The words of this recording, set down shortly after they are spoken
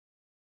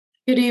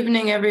Good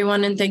evening,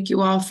 everyone, and thank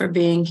you all for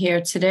being here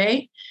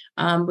today.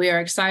 We are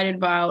excited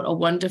about a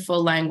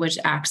wonderful language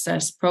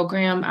access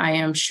program. I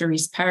am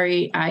Sharice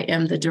Perry. I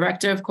am the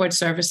Director of Court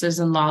Services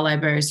and Law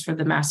Libraries for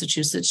the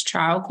Massachusetts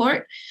Trial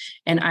Court,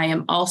 and I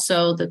am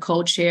also the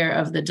co-chair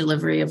of the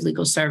Delivery of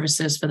Legal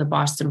Services for the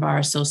Boston Bar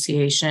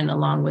Association,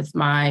 along with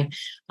my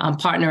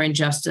partner in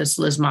justice,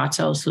 Liz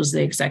Matos, who's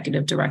the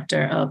Executive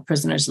Director of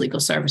Prisoners Legal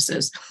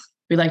Services.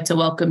 We'd like to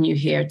welcome you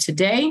here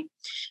today.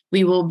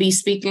 We will be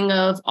speaking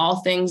of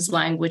all things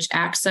language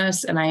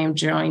access, and I am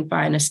joined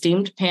by an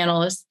esteemed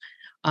panelist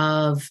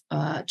of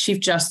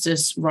Chief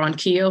Justice Ron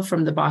Keogh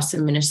from the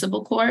Boston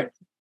Municipal Court,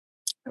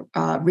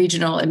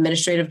 Regional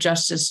Administrative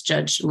Justice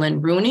Judge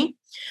Lynn Rooney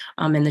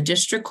in the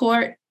District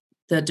Court,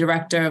 the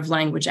Director of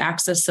Language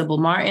Access, Sybil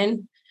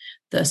Martin,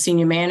 the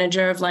Senior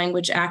Manager of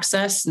Language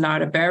Access,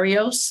 Narda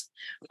Barrios,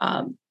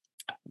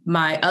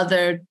 my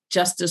other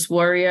Justice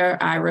Warrior,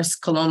 Iris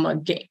Coloma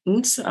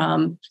Gaines,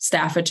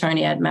 staff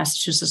attorney at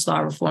Massachusetts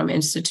Law Reform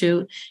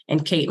Institute,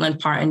 and Caitlin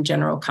Parton,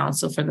 General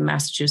Counsel for the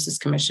Massachusetts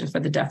Commission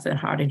for the Deaf and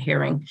Hard of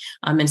Hearing,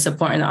 in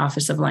supporting the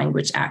Office of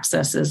Language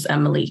Access is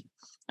Emily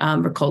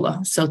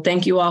Ricola. So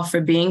thank you all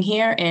for being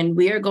here, and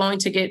we are going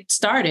to get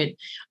started.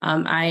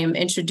 I am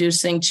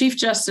introducing Chief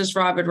Justice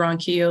Robert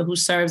Ronquillo, who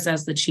serves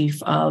as the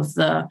chief of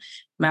the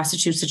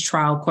Massachusetts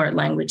Trial Court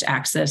Language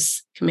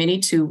Access Committee,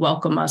 to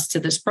welcome us to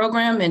this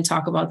program and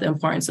talk about the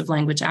importance of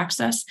language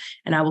access.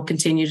 And I will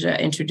continue to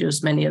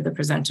introduce many of the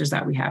presenters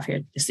that we have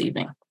here this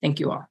evening. Thank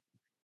you all.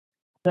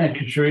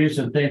 Thank you, Sharice,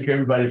 and thank you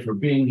everybody for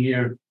being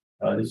here.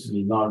 This is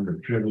an honor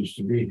and privilege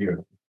to be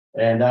here.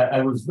 And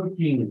I was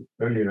looking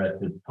earlier at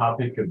the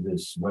topic of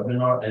this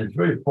webinar, and it's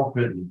very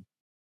appropriately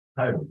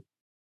titled,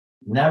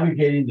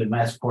 Navigating the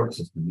Mass Court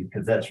System,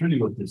 because that's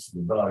really what this is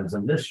about, is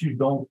unless you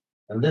know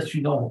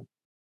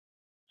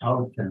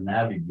how to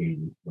navigate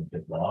it, you'll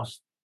get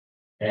lost.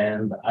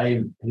 And I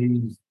am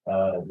pleased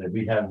that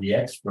we have the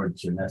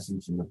experts, in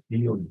essence, in the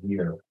field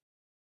here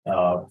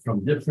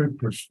from different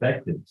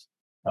perspectives.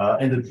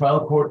 In the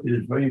trial court, it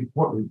is very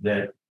important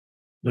that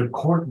the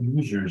court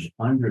users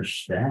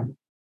understand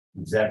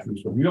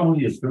exactly. So we're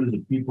only as good as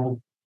the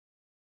people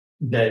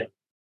that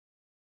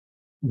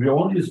we're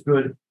only as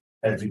good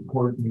as the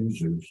court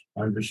users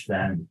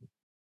understand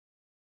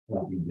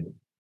what we do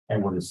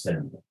and what is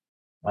said.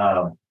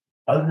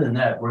 Other than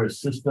that, we're a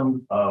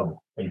system of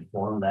a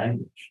foreign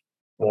language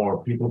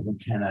for people who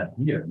cannot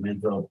hear,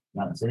 mental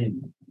not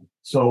saying.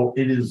 So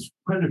it is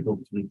critical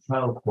to the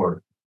trial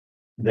court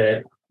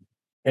that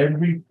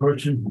every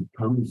person who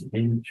comes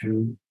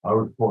into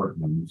our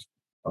courtrooms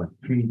are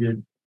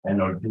treated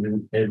and are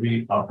given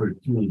every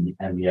opportunity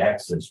and the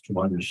access to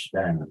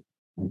understand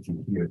and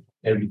to hear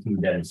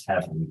everything that is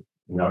happening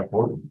in our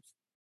courtrooms.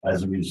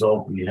 As a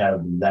result, we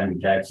have the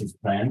language access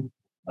plan.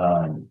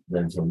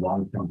 There's a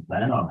long-term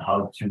plan on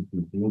how to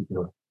continue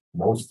to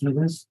bolster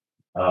this.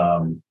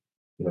 And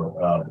there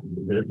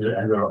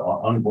are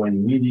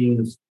ongoing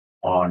meetings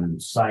on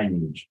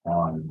signage,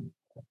 on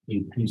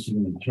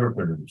increasing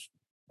interpreters,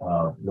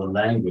 the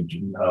language.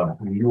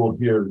 You will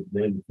hear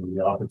then from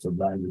the Office of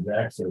Language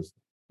Access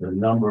the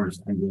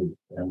numbers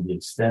and the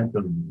extent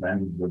of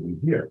language that we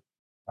hear.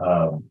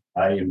 I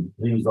am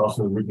pleased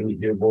also originally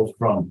hear both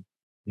from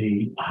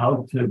the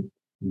how to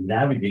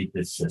navigate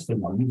this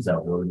system. I'll use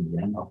that word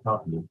again. I'll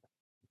talk to you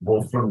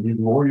both from the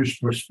lawyer's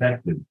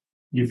perspective.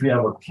 If you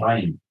have a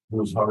client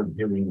who is hard of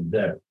hearing and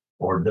deaf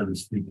or doesn't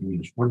speak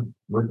English, what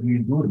do you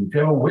do? If you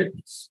have a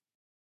witness,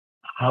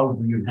 how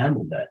do you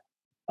handle that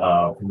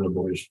from the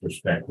lawyer's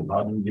perspective?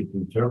 How do you get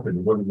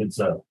interpreted? What if it's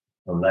a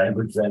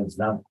language that is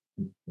not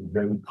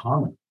very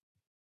common?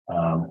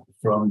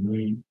 From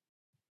the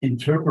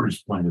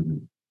interpreter's point of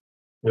view,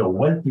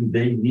 what do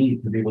they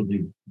need to be able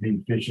to be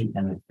efficient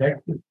and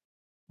effective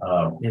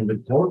in the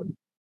court,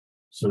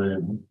 so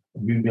that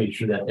we make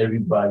sure that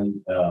everybody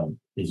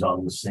is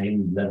on the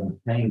same level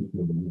playing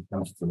field when it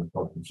comes to the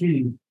court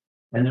proceeding.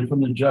 And then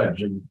from the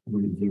judge, and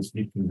we can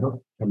speak from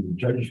the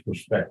judge's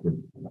perspective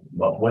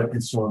about what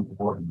is so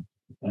important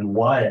and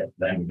why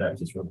language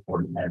access is so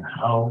important and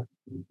how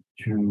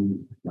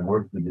to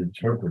work with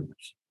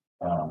interpreters.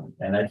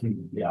 And I think,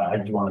 I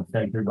just want to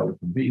thank everybody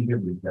for being here,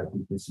 because I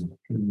think this is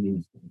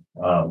truly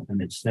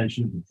an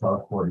extension of the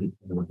trial court, and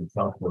what the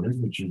trial court is,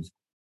 which is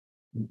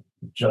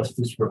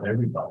justice for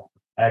everybody,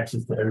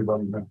 access to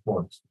everybody in the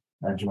courts.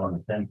 I just want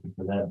to thank you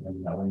for that,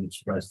 and I want to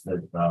express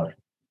that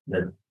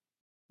that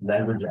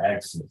language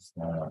access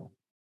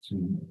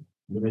to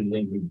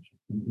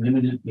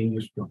limited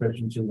English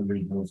proficiency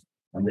individuals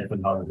and deaf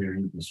and hard of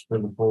hearing is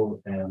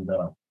critical, and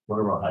one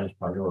of our highest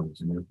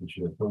priorities, and making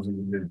sure that those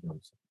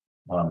individuals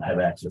have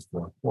access to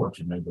our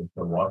courts and able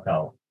to walk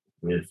out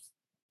with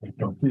a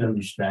complete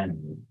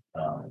understanding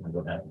of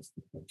what happens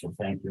to them. So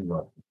thank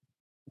you.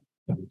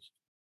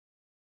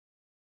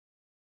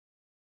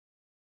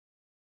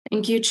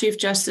 Thank you, Chief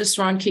Justice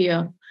Ron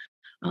Keogh,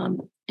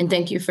 and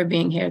thank you for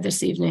being here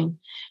this evening.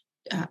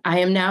 I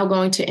am now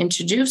going to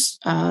introduce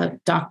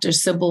Dr.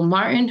 Sybil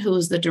Martin, who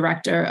is the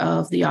Director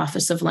of the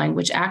Office of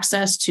Language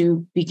Access,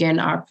 to begin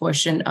our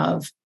portion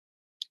of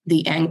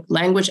the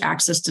language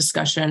access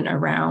discussion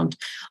around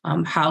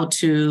how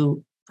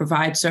to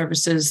provide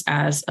services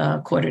as a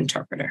court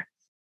interpreter.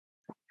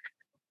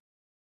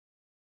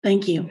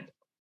 Thank you.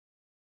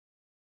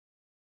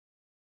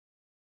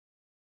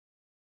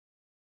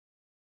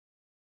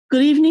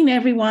 Good evening,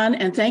 everyone,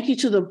 and thank you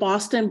to the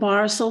Boston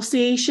Bar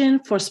Association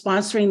for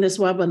sponsoring this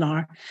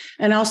webinar.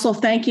 And also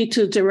thank you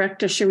to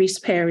Director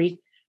Cherise Perry,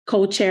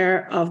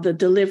 co-chair of the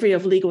Delivery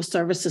of Legal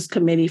Services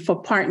Committee,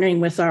 for partnering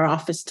with our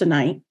office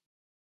tonight.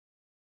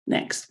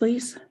 Next,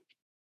 please.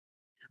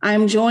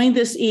 I'm joined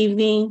this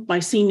evening by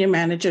Senior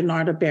Manager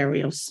Narda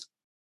Berrios.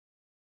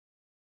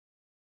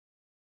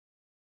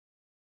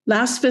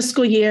 Last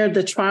fiscal year,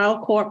 the trial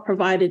court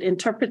provided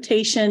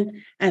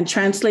interpretation and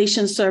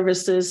translation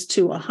services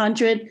to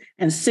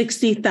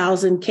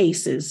 160,000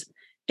 cases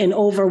in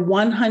over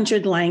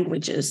 100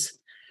 languages,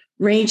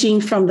 ranging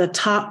from the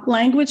top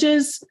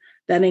languages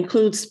that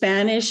include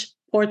Spanish,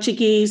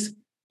 Portuguese,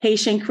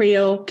 Haitian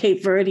Creole,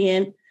 Cape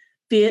Verdean,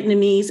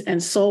 Vietnamese,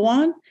 and so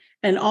on,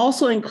 and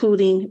also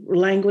including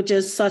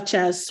languages such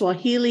as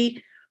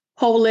Swahili,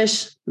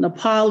 Polish,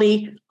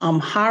 Nepali,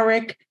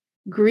 Amharic,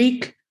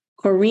 Greek,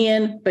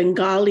 Korean,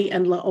 Bengali,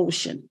 and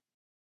Laotian.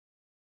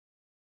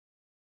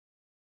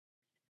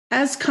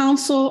 As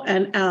counsel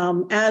and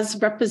as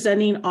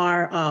representing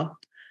our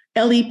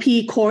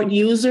LEP court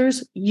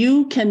users,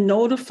 you can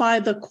notify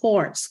the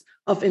courts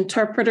of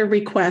interpreter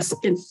requests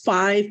in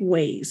 5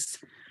 ways.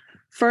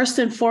 First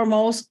and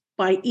foremost,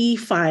 by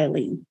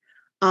e-filing.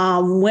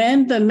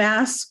 When the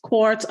Mass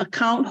Courts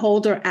account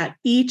holder at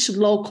each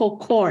local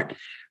court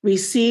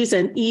receives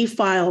an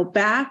e-file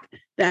back,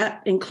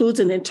 that includes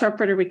an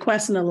interpreter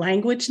request and the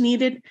language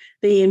needed,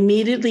 they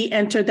immediately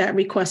enter that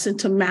request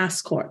into Mass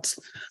Courts.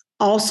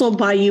 Also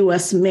by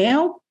US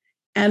mail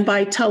and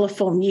by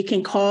telephone. You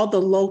can call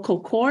the local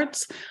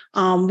courts.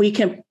 We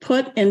can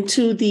put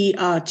into the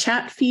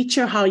chat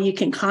feature how you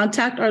can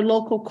contact our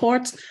local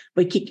courts,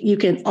 but you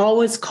can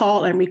always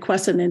call and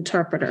request an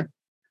interpreter.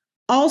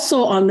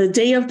 Also, on the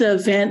day of the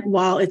event,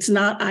 while it's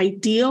not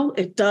ideal,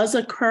 it does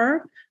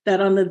occur that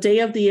on the day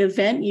of the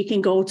event, you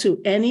can go to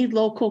any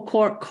local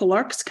court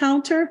clerk's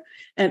counter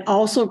and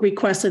also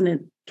request an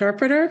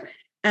interpreter.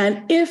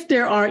 And if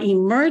there are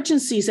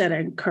emergencies that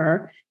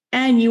occur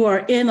and you are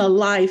in a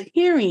live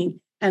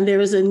hearing and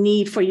there is a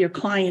need for your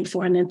client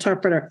for an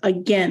interpreter,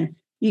 again,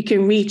 you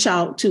can reach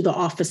out to the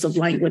Office of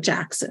Language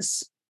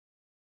Access.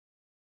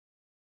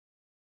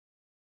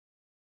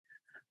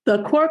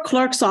 The court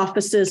clerk's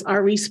offices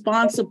are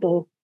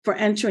responsible for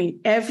entering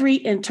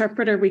every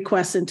interpreter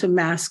request into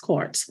Mass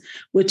Courts,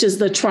 which is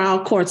the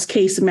trial court's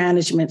case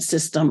management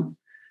system.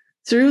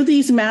 Through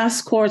these Mass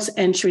Courts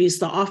entries,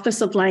 the Office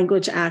of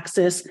Language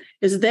Access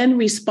is then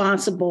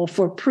responsible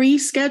for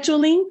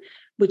pre-scheduling,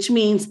 which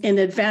means in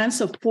advance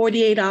of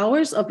 48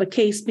 hours of a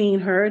case being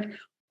heard,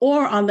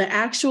 or on the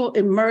actual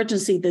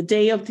emergency, the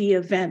day of the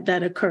event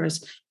that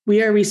occurs.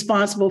 We are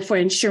responsible for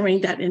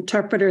ensuring that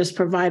interpreter is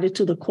provided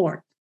to the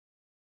court.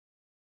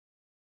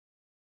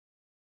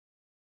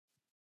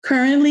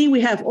 Currently,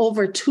 we have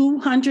over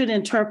 200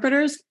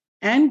 interpreters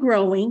and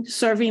growing,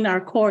 serving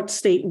our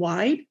courts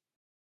statewide.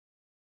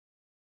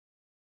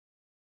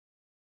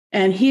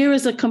 And here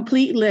is a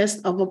complete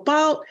list of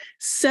about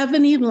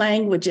 70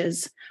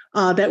 languages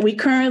that we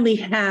currently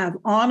have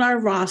on our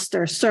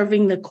roster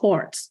serving the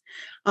courts.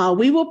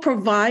 We will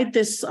provide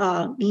this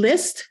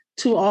list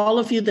to all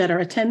of you that are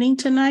attending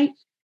tonight.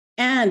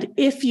 And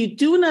if you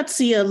do not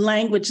see a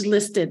language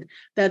listed,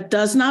 that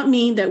does not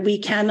mean that we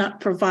cannot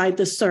provide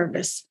the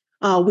service.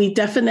 We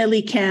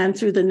definitely can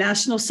through the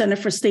National Center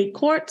for State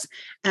Courts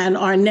and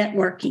our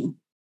networking.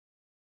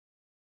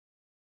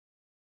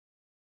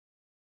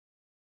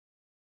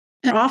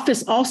 Our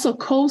office also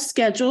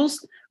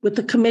co-schedules with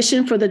the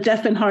Commission for the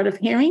Deaf and Hard of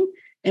Hearing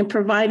in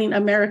providing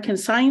American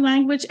Sign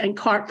Language and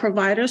CART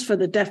providers for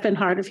the deaf and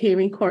hard of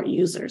hearing court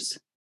users.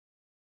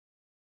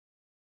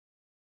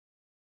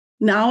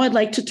 Now I'd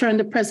like to turn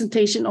the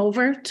presentation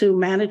over to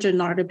Manager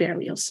Narda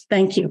Berrios.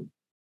 Thank you.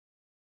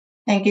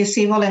 Thank you,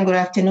 Sybil, and good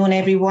afternoon,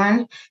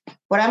 everyone.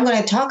 What I'm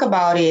going to talk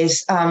about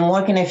is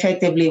working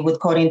effectively with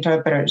court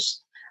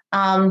interpreters.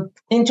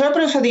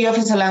 Interpreters for the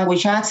Office of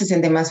Language Access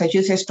in the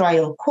Massachusetts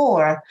Trial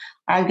Court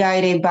are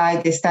guided by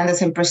the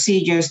standards and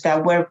procedures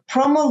that were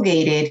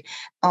promulgated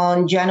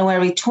on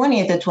January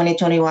 20th of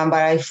 2021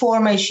 by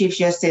former Chief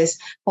Justice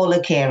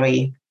Paula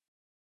Carey.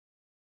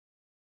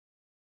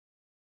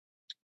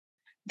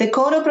 The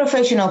Code of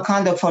Professional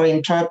Conduct for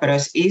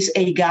Interpreters is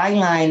a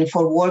guideline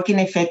for working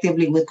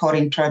effectively with court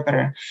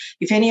interpreter.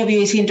 If any of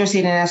you is interested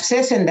in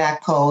accessing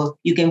that code,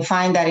 you can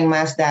find that in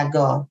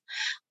mass.gov.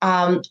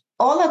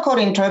 All the court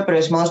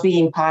interpreters must be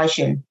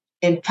impartial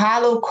and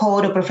follow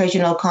Code of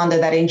Professional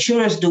Conduct that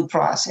ensures due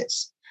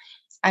process.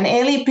 An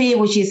LEP,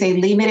 which is a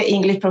limited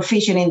English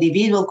proficient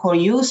individual court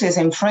users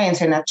and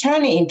friends and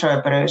attorney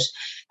interpreters,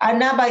 are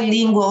not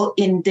bilingual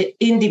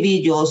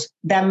individuals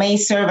that may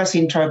serve as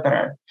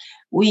interpreter.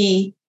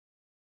 We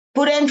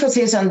put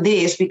emphasis on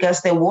this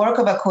because the work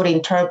of a code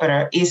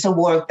interpreter is a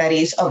work that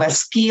is of a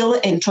skilled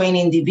and trained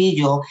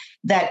individual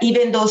that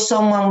even though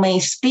someone may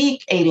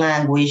speak a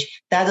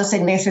language, that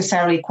doesn't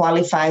necessarily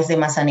qualify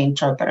them as an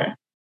interpreter.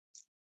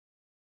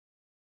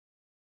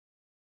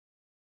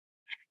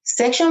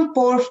 Section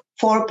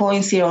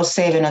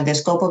 4.07 of the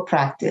scope of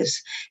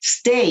practice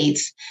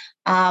states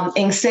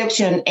in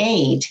section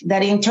 8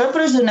 that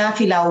interpreters do not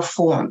fill out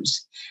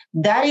forms.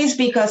 That is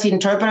because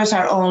interpreters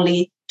are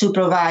only to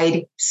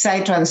provide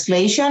sight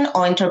translation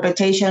or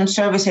interpretation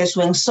services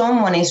when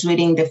someone is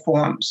reading the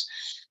forms.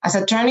 As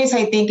attorneys,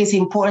 I think it's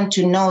important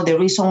to know the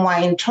reason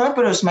why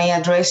interpreters may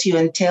address you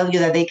and tell you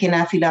that they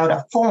cannot fill out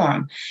a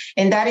form.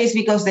 And that is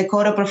because the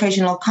Code of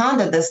Professional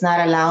Conduct does not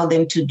allow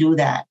them to do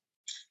that.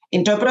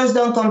 Interpreters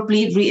don't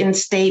complete written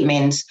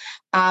statements.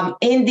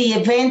 In the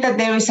event that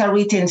there is a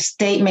written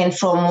statement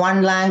from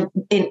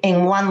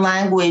in one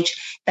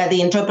language that the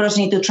interpreters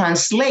need to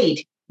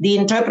translate, the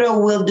interpreter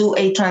will do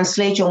a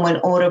translation when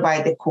ordered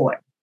by the court.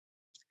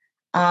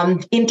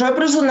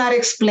 Interpreters do not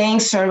explain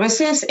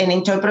services and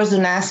interpreters do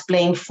not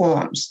explain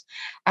forms.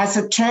 As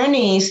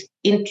attorneys,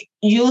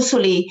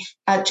 usually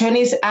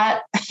attorneys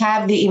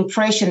have the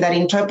impression that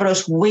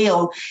interpreters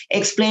will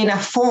explain a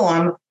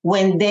form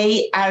when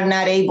they are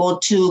not able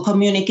to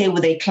communicate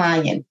with a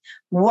client.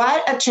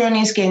 What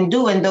attorneys can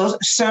do, and those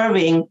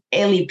serving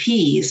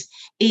LEPs,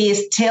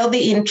 is tell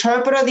the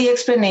interpreter the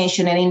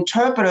explanation, and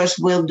interpreters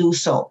will do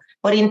so.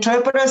 But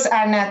interpreters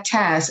are not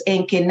tasked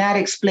and cannot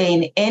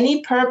explain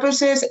any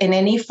purposes in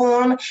any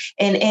form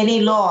and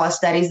any laws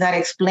that is not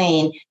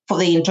explained for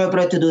the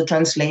interpreter to do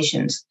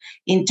translations.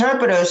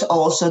 Interpreters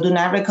also do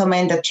not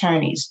recommend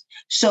attorneys.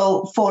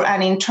 So for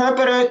an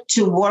interpreter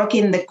to work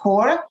in the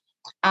court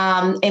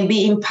and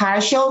be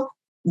impartial,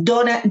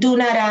 do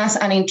not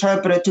ask an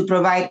interpreter to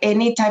provide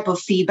any type of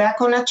feedback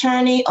on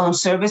attorney, on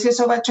services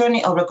of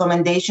attorney, or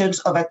recommendations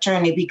of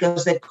attorney,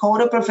 because the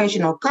Code of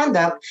Professional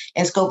Conduct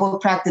and scope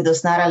of practice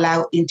does not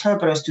allow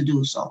interpreters to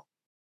do so.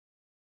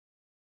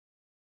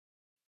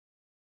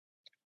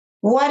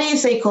 What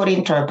is a code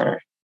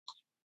interpreter?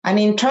 An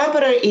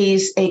interpreter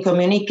is a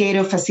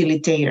communicator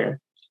facilitator,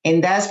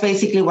 and that's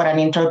basically what an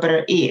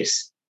interpreter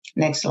is.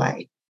 Next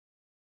slide.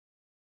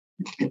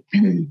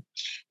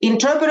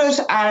 Interpreters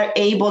are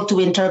able to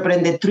interpret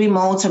in the three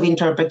modes of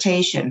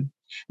interpretation,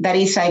 that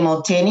is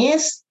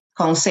simultaneous,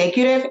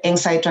 consecutive, and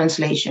sight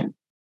translation.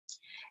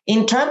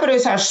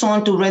 Interpreters are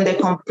sworn to render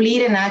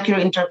complete and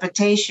accurate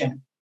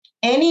interpretation.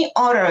 Any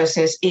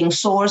utterances in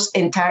source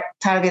and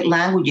target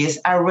languages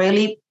are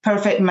really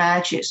perfect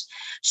matches.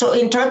 So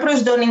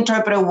interpreters don't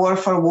interpret word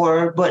for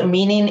word, but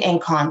meaning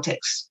and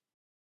context.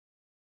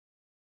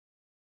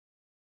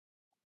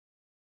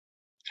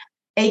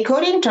 A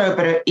code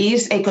interpreter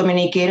is a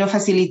communicator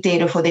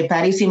facilitator for the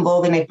parties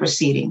involved in a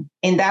proceeding,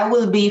 and that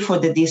will be for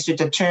the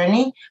district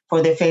attorney,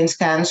 for defense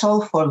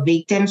counsel, for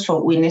victims,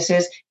 for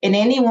witnesses, and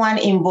anyone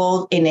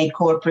involved in a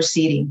court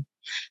proceeding.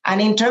 An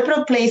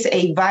interpreter plays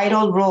a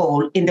vital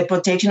role in the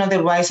protection of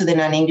the rights of the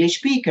non-English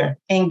speaker,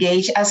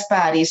 engaged as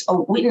parties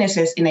or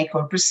witnesses in a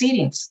court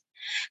proceedings.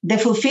 The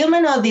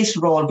fulfillment of this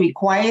role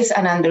requires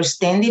an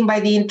understanding by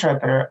the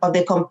interpreter of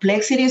the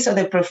complexities of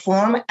the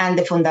performed and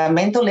the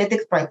fundamental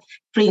ethics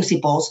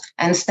principles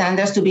and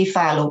standards to be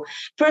followed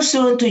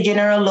pursuant to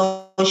General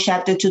Law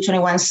Chapter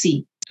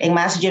 221C and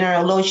Mass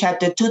General Law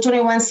Chapter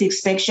 221.6,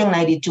 Section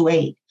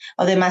 92A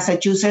of the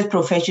Massachusetts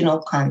Professional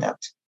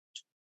Conduct.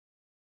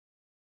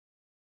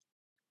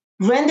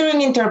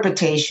 Rendering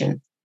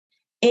interpretation.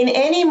 In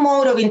any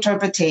mode of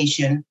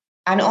interpretation,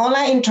 an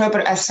online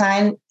interpreter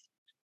assigned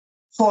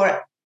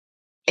for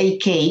a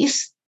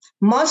case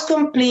must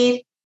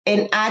complete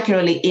and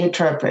accurately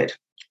interpret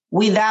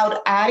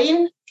without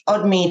adding,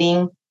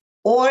 omitting,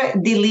 or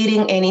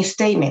deleting any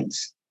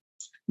statements.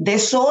 The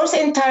source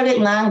and target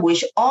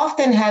language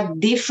often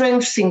have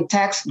different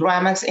syntax,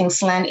 grammars, and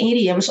slang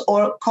idioms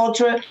or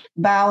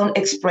culture-bound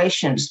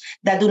expressions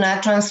that do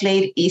not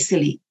translate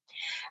easily.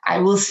 I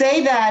will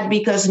say that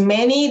because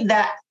many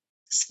that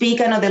speak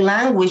another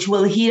language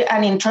will hear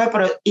an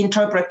interpreter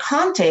interpret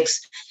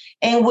context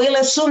and will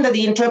assume that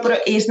the interpreter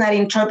is not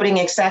interpreting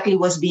exactly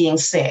what's being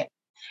said.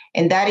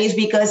 And that is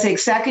because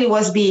exactly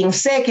what's being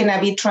said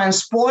cannot be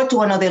transported to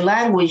another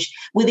language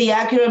with the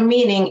accurate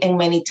meaning and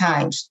many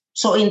times.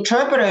 So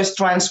interpreters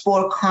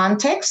transport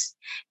context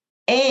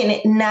and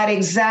not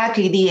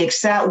exactly the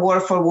exact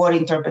word-for-word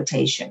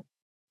interpretation.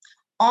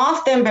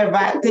 Often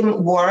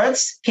verbatim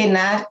words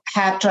cannot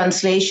have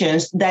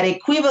translations that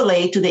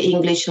equivalent to the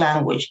English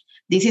language.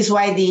 This is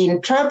why the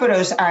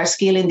interpreters are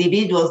skilled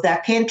individuals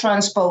that can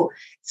transpose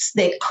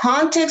the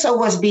context of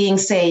what's being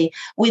said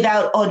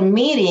without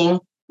omitting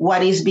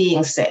what is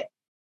being said.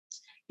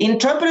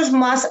 Interpreters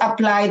must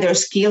apply their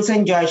skills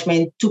and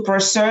judgment to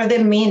preserve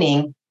the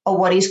meaning of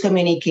what is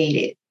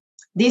communicated.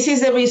 This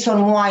is the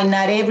reason why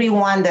not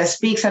everyone that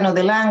speaks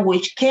another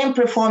language can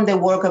perform the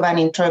work of an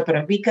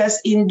interpreter, because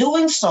in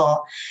doing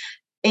so,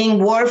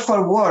 in word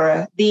for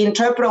word, the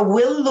interpreter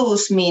will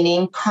lose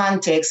meaning,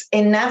 context,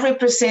 and not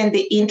represent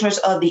the interests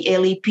of the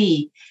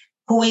LEP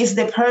who is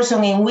the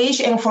person in which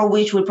and for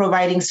which we're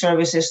providing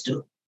services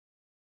to.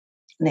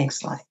 Next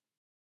slide.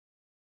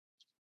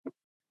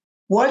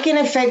 Working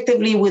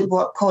effectively with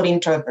code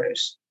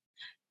interpreters.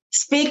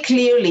 Speak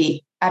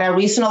clearly at a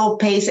reasonable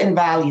pace and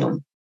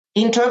volume.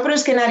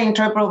 Interpreters cannot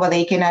interpret what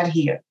they cannot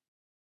hear.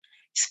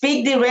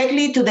 Speak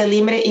directly to the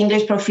limited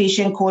English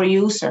proficient core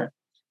user.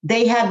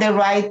 They have the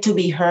right to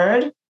be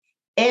heard.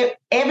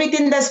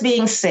 Everything that's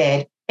being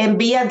said and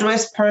be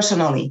addressed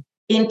personally.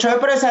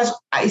 Interpreters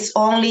is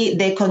only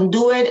the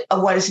conduit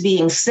of what is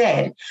being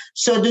said.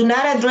 So do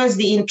not address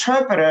the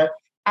interpreter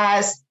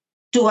as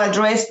to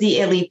address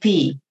the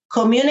LEP.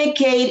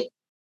 Communicate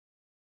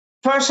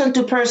person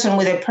to person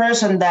with a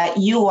person that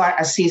you are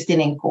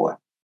assisting in core.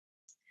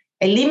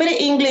 A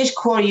limited English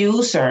core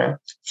user,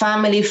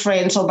 family,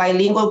 friends, or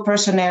bilingual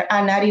personnel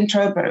are not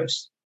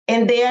interpreters,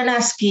 and they are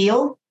not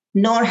skilled,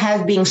 nor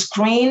have been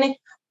screened,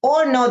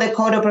 or know the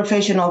code of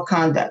professional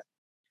conduct.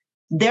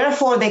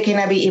 Therefore, they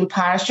cannot be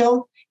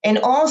impartial and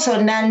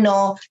also not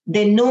know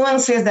the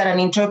nuances that an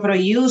interpreter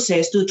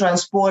uses to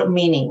transport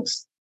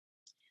meanings.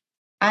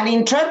 An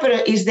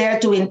interpreter is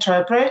there to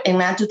interpret and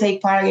not to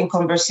take part in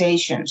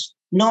conversations,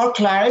 nor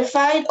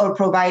clarify or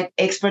provide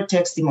expert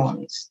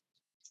testimonies.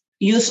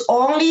 Use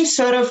only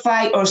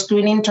certified or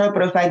screened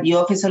interpreters by the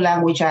Office of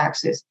Language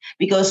Access,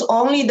 because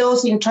only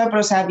those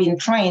interpreters have been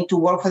trained to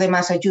work for the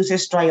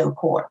Massachusetts Trial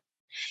Court.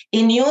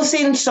 In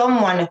using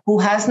someone who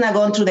has not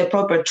gone through the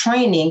proper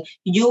training,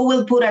 you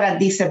will put at a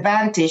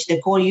disadvantage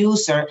the core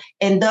user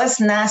and thus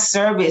not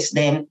service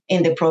them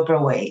in the proper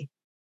way.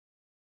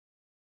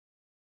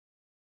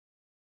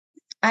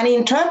 An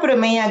interpreter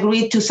may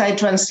agree to site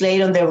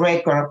translate on the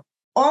record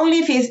only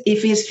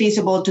if it's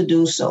feasible to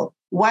do so.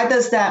 What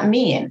does that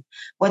mean?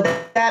 What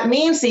that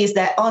means is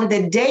that on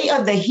the day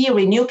of the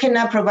hearing, you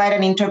cannot provide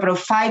an interpreter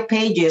 5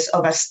 pages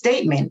of a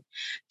statement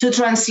to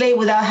translate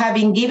without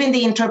having given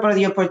the interpreter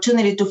the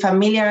opportunity to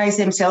familiarize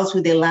themselves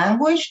with the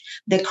language,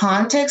 the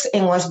context,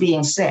 and what's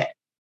being said.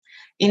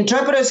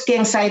 Interpreters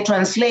can site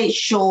translate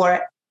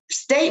short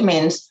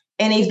statements,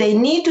 and if they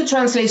need to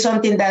translate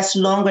something that's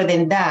longer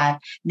than that,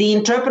 the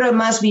interpreter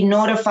must be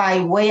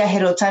notified way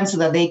ahead of time so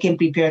that they can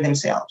prepare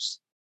themselves.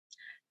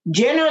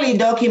 Generally,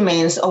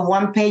 documents of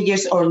 1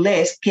 page or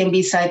less can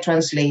be site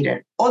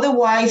translated.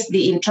 Otherwise,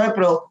 the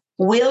interpreter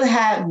will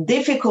have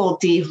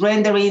difficulty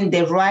rendering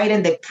the right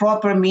and the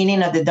proper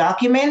meaning of the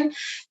document,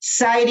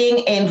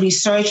 citing and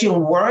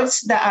researching words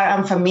that are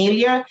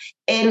unfamiliar,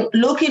 and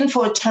looking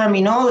for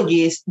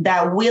terminologies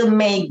that will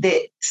make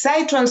the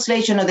site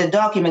translation of the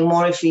document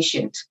more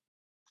efficient.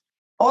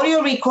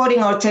 Audio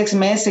recording or text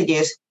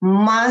messages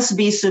must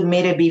be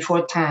submitted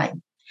before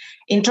time.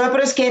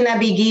 Interpreters cannot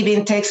be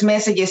given text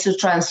messages to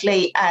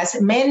translate, as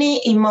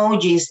many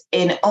emojis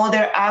and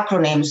other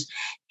acronyms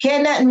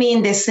cannot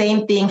mean the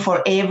same thing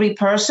for every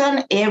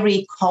person,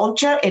 every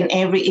culture, and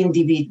every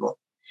individual.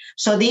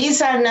 So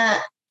these are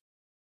not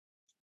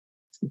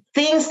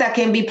things that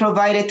can be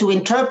provided to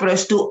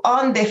interpreters to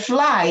on the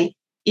fly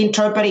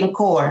interpret in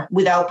core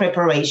without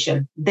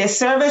preparation. The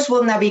service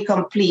will not be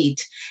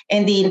complete,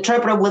 and the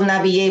interpreter will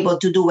not be able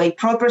to do a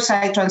proper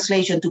site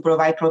translation to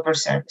provide proper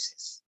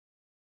services.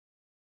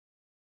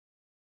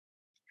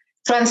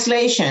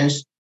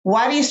 Translations.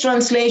 What is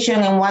translation,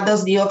 and what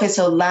does the Office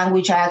of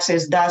Language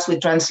Access does with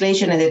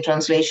translation and the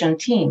translation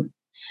team?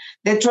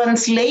 The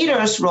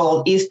translator's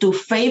role is to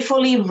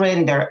faithfully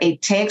render a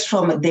text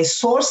from the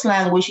source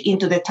language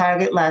into the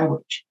target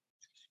language.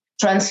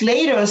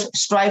 Translators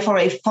strive for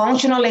a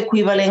functional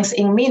equivalence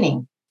in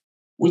meaning,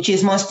 which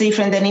is much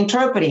different than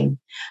interpreting,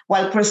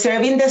 while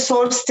preserving the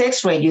source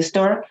text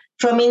register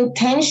from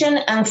intention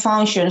and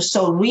function,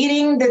 so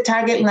reading the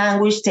target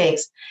language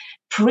text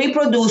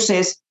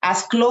reproduces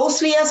as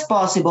closely as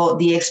possible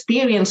the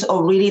experience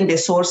of reading the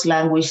source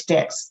language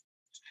text.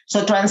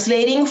 So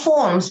translating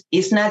forms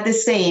is not the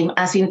same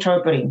as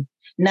interpreting.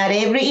 Not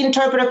every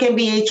interpreter can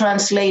be a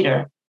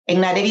translator, and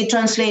not every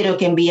translator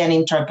can be an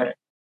interpreter.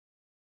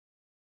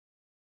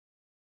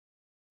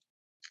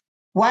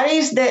 What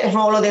is the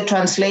role of the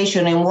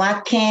translation, and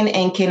what can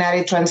and cannot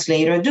a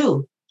translator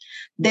do?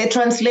 The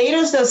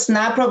translators does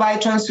not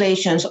provide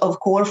translations of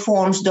core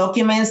forms,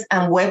 documents,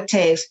 and web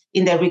text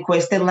in the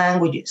requested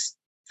languages.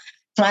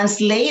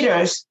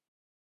 Translators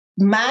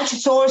match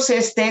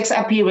sources, text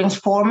appearance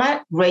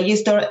format,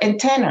 register, and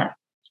tenor.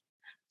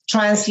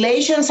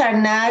 Translations are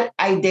not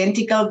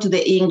identical to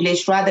the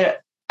English, rather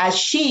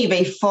achieve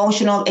a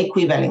functional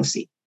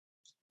equivalency.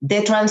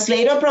 The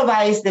translator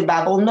provides the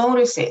bubble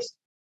notices.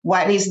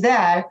 What is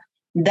that?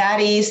 That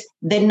is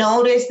the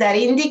notice that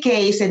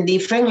indicates in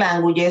different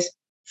languages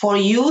for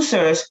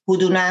users who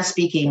do not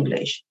speak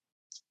English.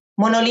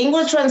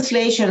 Monolingual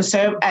translations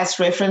serve as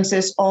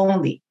references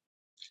only.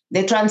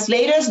 The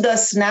translators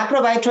does not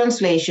provide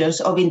translations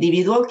of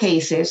individual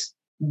cases,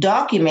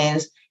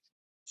 documents,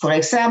 for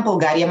example,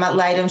 guardian ad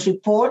litem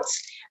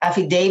reports,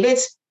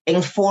 affidavits,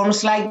 and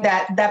forms like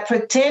that, that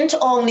pretend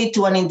only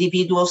to an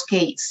individual's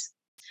case.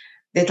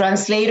 The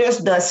translators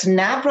does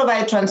not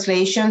provide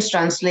translations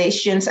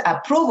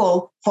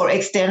approval for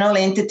external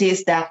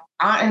entities that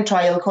aren't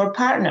trial court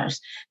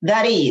partners.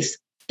 That is,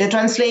 The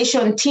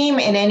translation team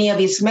and any of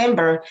its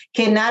members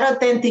cannot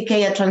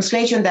authenticate a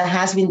translation that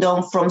has been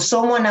done from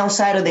someone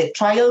outside of the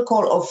trial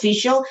court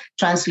official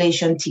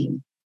translation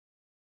team.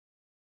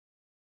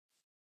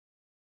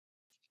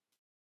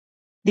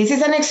 This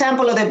is an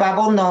example of the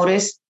bubble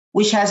notice,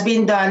 which has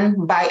been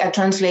done by a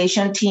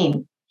translation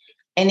team,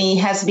 and it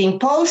has been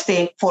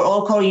posted for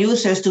all court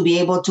users to be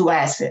able to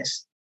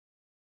access.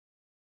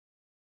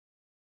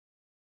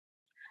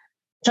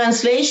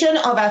 Translation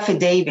of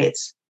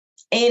affidavits.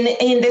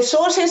 In the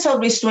sources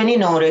of restraining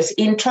notice,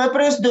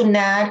 interpreters do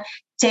not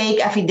take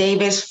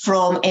affidavits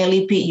from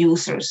LEP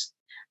users.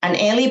 An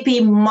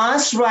LEP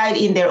must write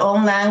in their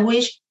own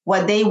language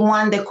what they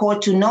want the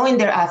court to know in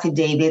their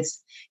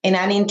affidavits, and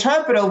an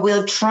interpreter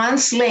will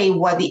translate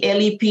what the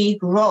LEP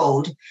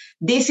wrote.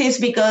 This is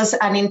because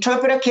an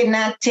interpreter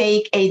cannot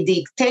take a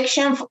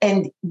dictation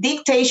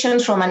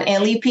from an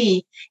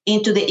LEP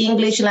into the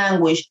English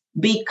language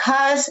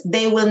because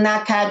they will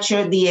not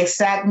capture the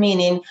exact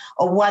meaning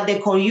of what the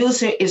court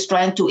user is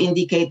trying to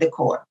indicate the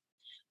court.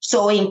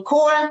 So in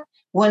court,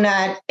 when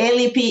an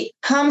LEP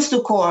comes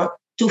to court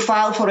to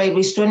file for a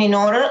restraining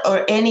order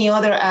or any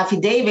other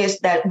affidavits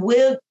that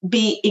will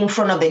be in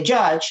front of the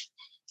judge,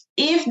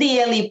 if the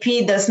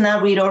LEP does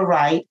not read or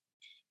write,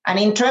 an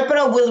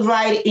interpreter will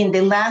write in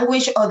the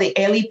language of the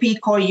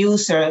LEP court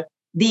user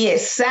the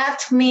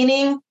exact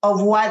meaning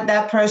of what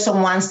that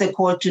person wants the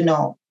court to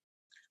know.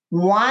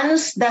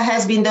 Once that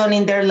has been done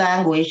in their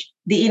language,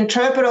 the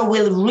interpreter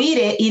will read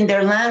it in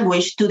their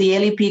language to the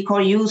LEP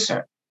court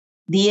user.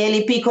 The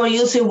LEP court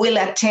user will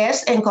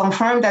attest and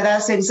confirm that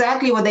that's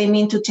exactly what they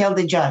mean to tell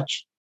the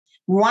judge.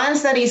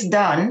 Once that is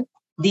done,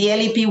 the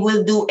LEP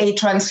will do a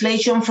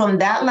translation from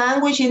that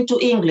language into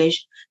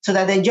English so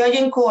that the judge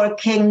in court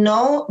can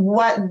know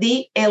what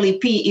the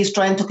LEP is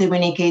trying to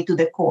communicate to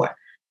the court.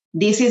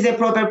 This is the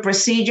proper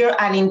procedure.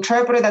 An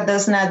interpreter that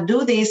does not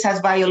do this has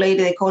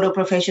violated the Code of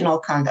Professional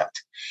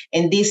Conduct.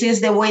 And this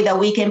is the way that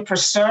we can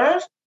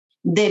preserve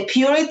the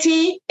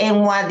purity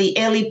and what the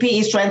LEP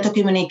is trying to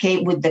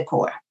communicate with the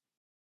court.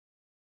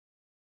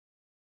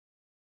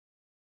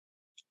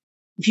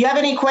 If you have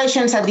any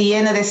questions at the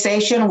end of the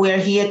session, we're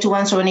here to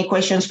answer any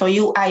questions for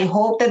you. I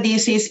hope that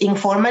this is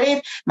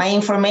informative. My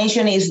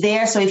information is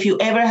there. So if you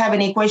ever have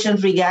any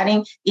questions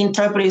regarding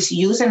interpreters'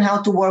 use and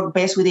how to work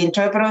best with the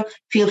interpreter,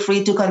 feel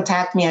free to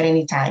contact me at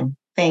any time.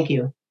 Thank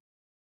you.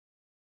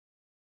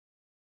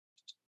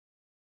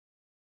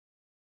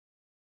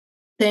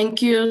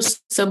 Thank you,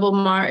 Sybil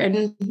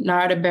Martin,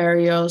 Narda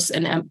Barrios,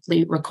 and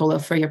Emily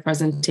Ricola for your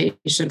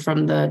presentation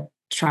from the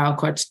Trial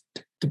Court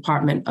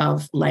Department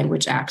of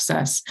Language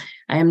Access.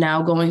 I am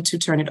now going to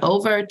turn it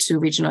over to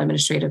Regional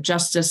Administrative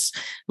Justice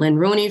Lynn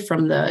Rooney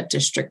from the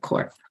District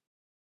Court.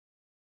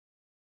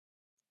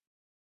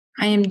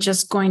 I am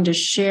just going to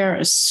share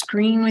a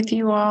screen with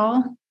you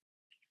all.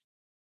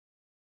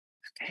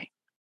 Okay.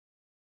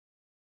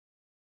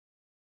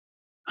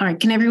 All right,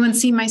 can everyone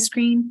see my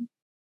screen?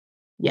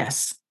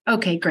 Yes.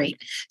 Okay, great.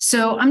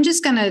 So I'm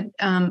just going to,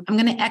 I'm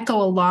going to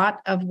echo a lot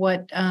of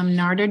what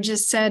Narda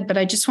just said, but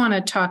I just want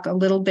to talk a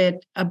little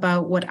bit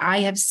about what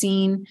I have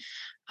seen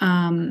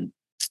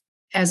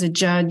as a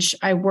judge.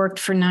 I worked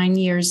for 9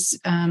 years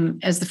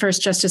as the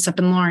first justice up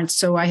in Lawrence,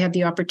 so I had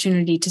the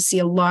opportunity to see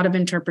a lot of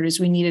interpreters.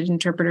 We needed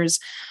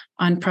interpreters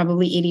on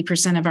probably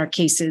 80% of our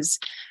cases.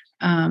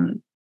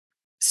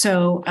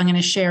 So I'm going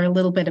to share a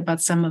little bit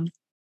about some of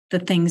the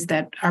things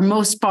that are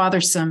most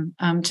bothersome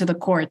to the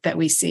court that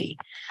we see.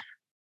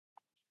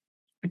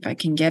 If I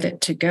can get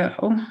it to go,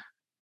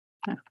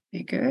 that would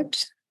be good.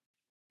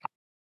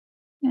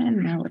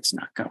 And now it's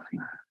not going.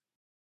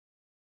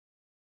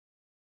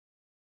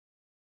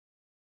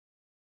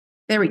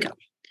 There we go.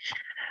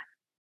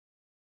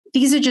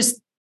 These are just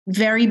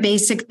very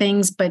basic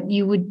things, but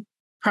you would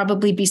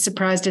probably be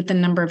surprised at the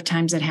number of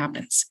times it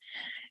happens.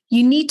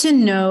 You need to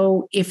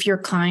know if your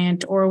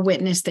client or a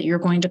witness that you're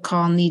going to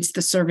call needs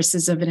the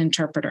services of an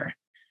interpreter.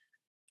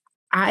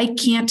 I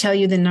can't tell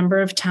you the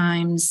number of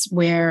times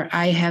where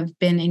I have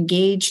been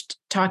engaged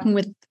talking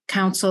with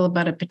counsel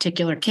about a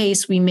particular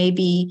case. We may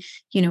be,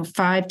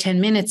 5-10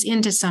 minutes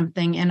into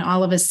something, and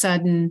all of a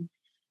sudden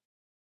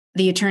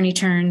the attorney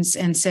turns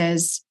and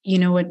says, you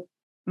know what,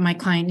 my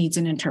client needs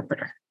an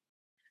interpreter.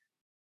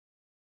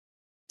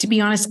 To be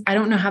honest, I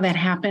don't know how that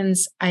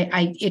happens.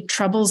 It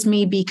troubles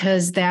me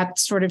because that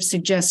sort of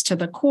suggests to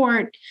the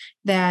court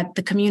that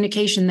the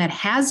communication that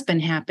has been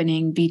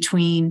happening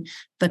between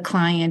the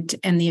client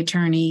and the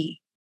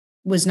attorney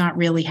was not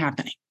really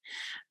happening.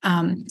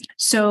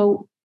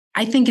 So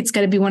I think it's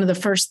got to be one of the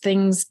first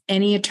things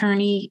any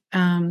attorney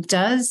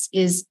does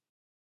is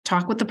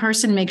talk with the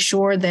person, make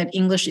sure that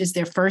English is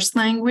their first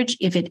language.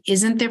 If it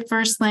isn't their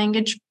first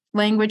language,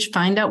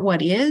 find out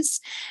what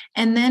is,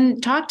 and then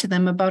talk to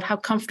them about how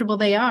comfortable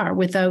they are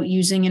without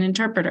using an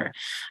interpreter.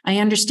 I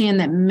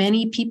understand that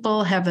many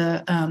people have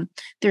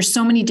there's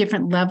so many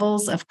different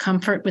levels of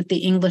comfort with the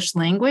English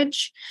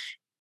language,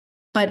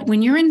 but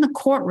when you're in the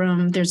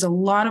courtroom, there's a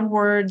lot of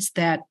words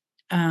that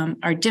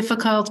are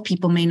difficult.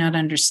 People may not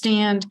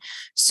understand.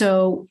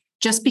 So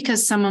just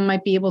because someone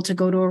might be able to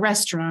go to a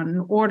restaurant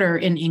and order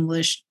in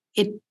English,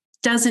 it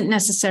doesn't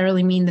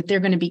necessarily mean that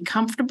they're going to be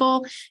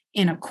comfortable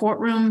in a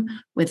courtroom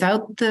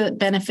without the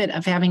benefit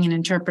of having an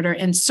interpreter.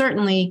 And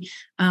certainly,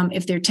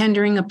 if they're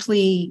tendering a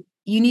plea,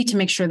 you need to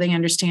make sure they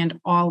understand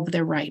all of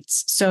their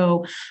rights.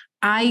 So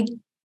I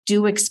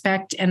do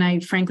expect, and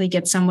I frankly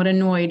get somewhat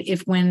annoyed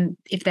if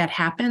that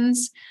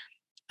happens.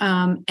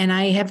 And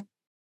I have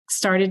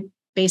started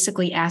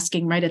basically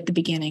asking right at the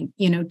beginning,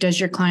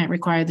 does your client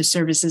require the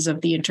services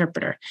of the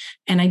interpreter?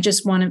 And I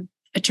just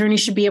attorneys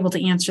should be able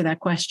to answer that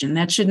question.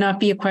 That should not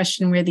be a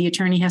question where the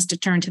attorney has to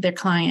turn to their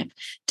client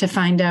to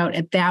find out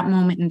at that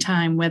moment in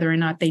time whether or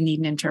not they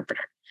need an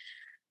interpreter.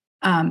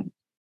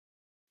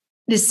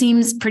 This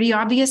seems pretty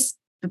obvious,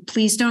 but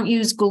please don't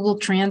use Google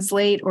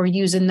Translate or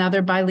use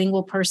another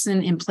bilingual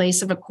person in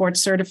place of a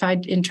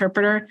court-certified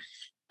interpreter.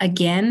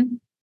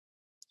 Again,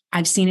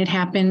 I've seen it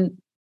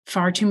happen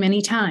far too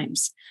many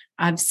times.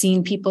 I've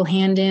seen people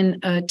hand in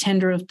a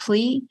tender of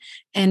plea,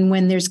 and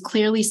when there's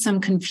clearly some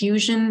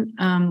confusion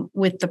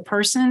with the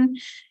person,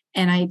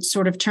 and I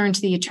sort of turn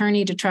to the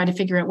attorney to try to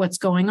figure out what's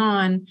going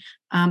on,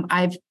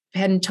 I've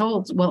been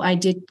told, well, I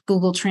did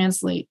Google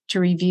Translate to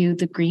review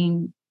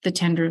the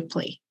tender of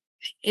plea.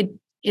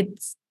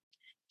 It's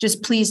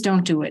just, please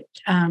don't do it.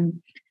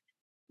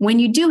 When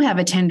you do have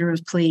a tender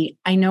of plea,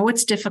 I know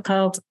it's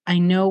difficult. I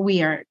know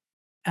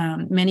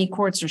many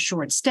courts are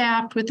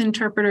short-staffed with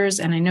interpreters,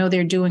 and I know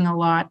they're doing a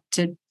lot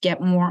to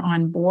get more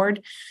on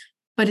board,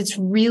 but it's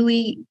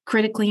really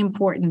critically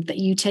important that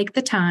you take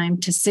the time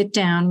to sit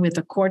down with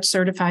a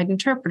court-certified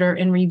interpreter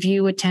and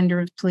review a tender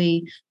of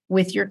plea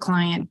with your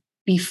client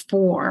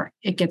before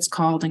it gets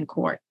called in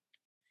court.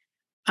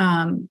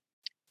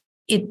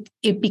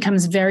 It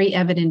becomes very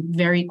evident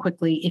very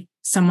quickly if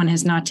someone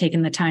has not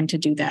taken the time to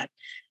do that.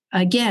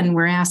 Again,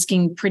 we're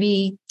asking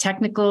pretty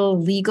technical,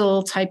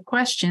 legal type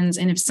questions.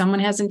 And if someone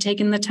hasn't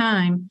taken the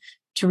time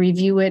to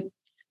review it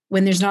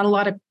when there's not a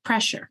lot of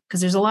pressure,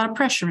 because there's a lot of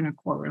pressure in a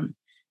courtroom,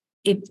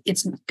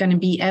 it's going to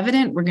be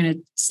evident. We're going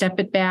to step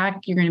it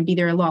back. You're going to be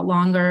there a lot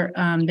longer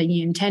than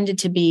you intended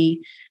to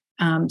be.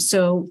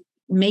 So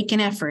make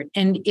an effort.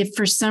 And if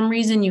for some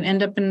reason you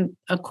end up in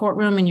a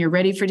courtroom and you're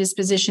ready for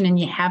disposition and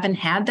you haven't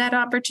had that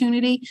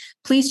opportunity,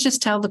 please just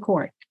tell the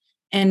court,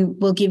 and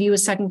we'll give you a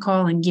second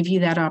call and give you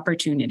that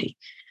opportunity.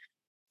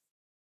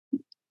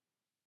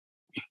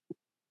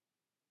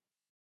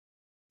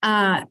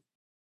 You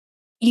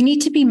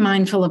need to be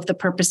mindful of the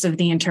purpose of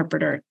the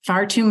interpreter.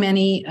 Far too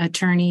many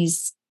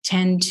attorneys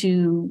tend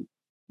to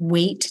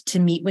wait to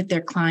meet with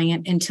their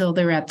client until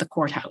they're at the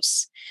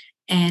courthouse,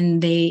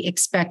 and they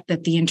expect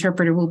that the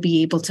interpreter will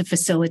be able to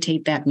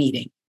facilitate that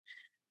meeting.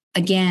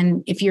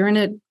 Again, if you're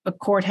in a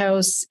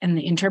courthouse and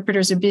the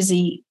interpreters are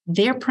busy,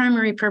 their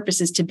primary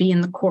purpose is to be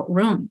in the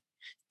courtroom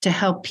to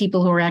help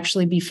people who are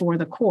actually before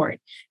the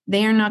court.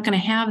 They are not going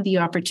to have the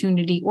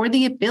opportunity or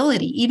the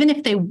ability, even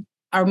if they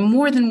are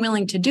more than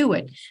willing to do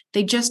it,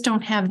 they just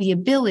don't have the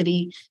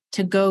ability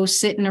to go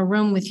sit in a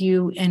room with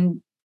you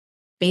and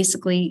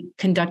basically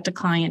conduct a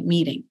client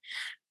meeting.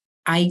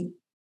 I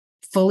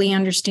fully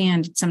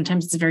understand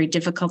sometimes it's very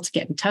difficult to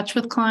get in touch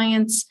with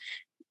clients.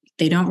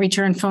 They don't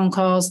return phone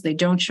calls. They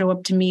don't show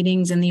up to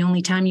meetings. And the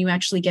only time you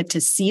actually get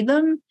to see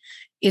them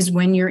is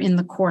when you're in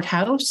the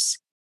courthouse.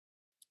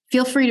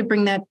 Feel free to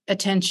bring that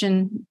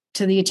attention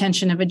to the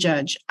attention of a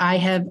judge. I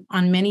have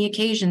on many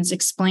occasions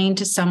explained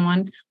to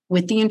someone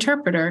with the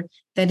interpreter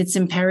that it's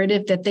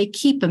imperative that they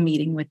keep a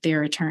meeting with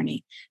their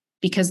attorney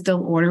because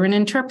they'll order an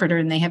interpreter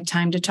and they have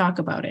time to talk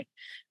about it.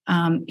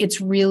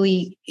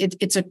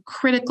 It's a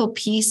critical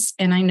piece.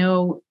 And I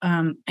know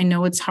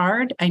it's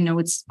hard. I know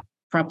it's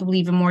probably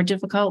even more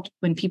difficult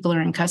when people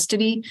are in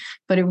custody,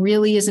 but it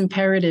really is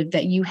imperative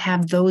that you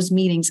have those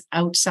meetings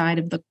outside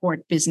of the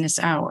court business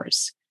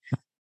hours.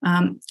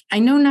 I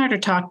know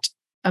Narda talked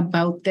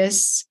about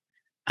this,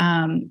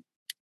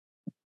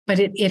 but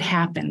it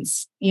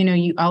happens.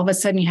 You all of a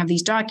sudden you have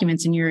these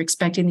documents and you're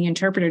expecting the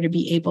interpreter to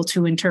be able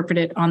to interpret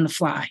it on the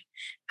fly.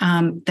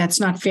 That's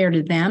not fair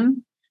to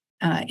them.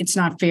 It's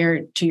not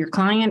fair to your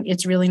client.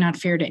 It's really not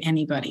fair to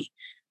anybody.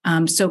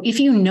 So if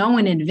you know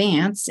in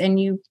advance, and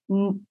you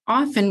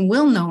often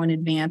will know in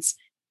advance,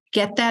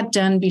 get that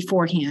done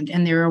beforehand.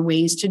 And there are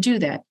ways to do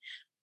that.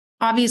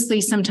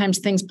 Obviously, sometimes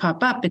things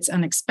pop up. It's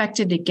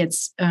unexpected. It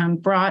gets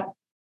brought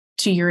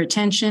to your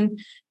attention.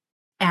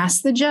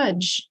 Ask the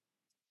judge,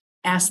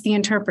 ask the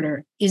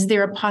interpreter, is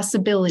there a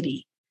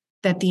possibility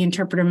that the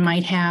interpreter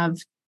might have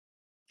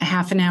a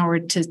half an hour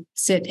to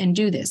sit and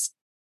do this?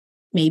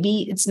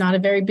 Maybe it's not a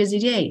very busy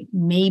day.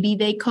 Maybe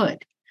they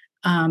could.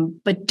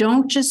 But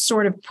don't just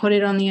sort of put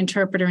it on the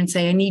interpreter and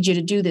say, I need you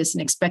to do this,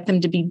 and expect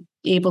them to be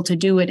able to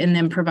do it and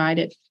then provide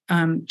it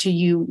to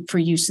you for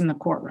use in the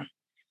courtroom.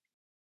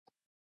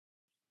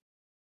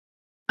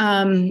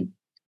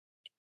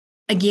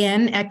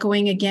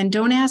 Again,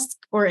 don't ask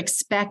or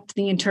expect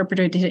the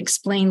interpreter to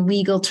explain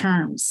legal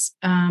terms.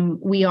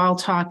 We all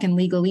talk in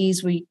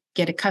legalese. We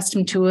get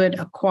accustomed to it,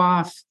 a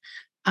quaff.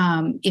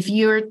 If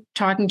you're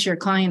talking to your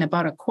client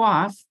about a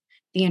quaff,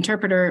 the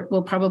interpreter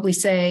will probably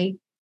say,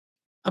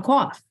 a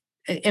quaff.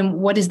 And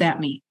what does that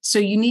mean? So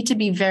you need to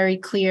be very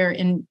clear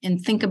and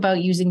think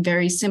about using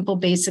very simple,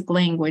 basic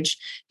language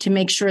to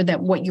make sure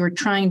that what you're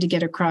trying to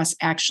get across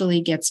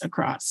actually gets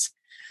across.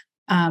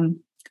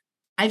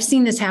 I've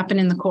seen this happen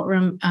in the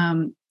courtroom.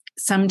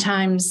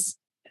 Sometimes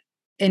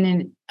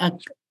a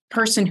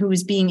person who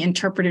is being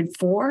interpreted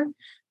for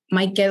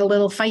might get a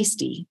little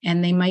feisty,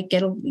 and they might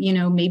get,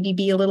 maybe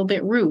be a little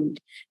bit rude.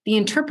 The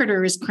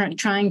interpreter is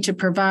trying to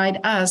provide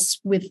us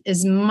with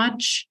as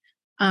much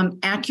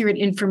accurate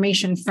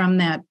information from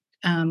that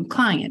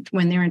client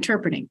when they're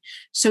interpreting.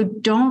 So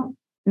don't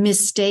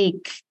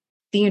mistake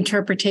the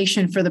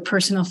interpretation for the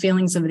personal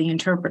feelings of the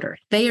interpreter.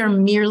 They are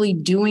merely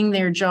doing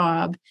their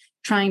job,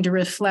 trying to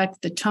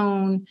reflect the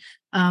tone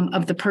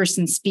of the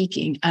person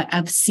speaking.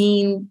 I've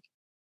seen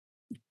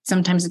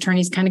sometimes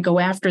attorneys kind of go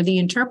after the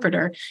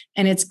interpreter,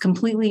 and it's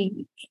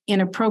completely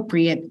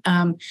inappropriate.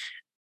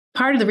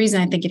 Part of the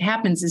reason I think it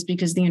happens is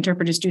because the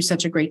interpreters do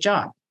such a great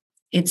job.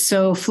 It's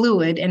so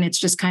fluid and it's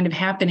just kind of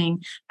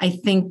happening. I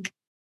think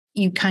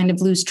you kind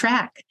of lose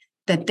track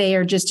that they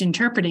are just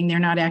interpreting. They're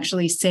not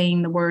actually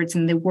saying the words,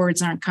 and the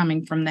words aren't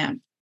coming from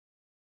them.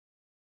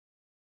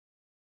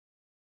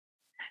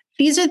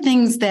 These are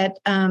things that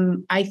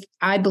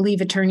I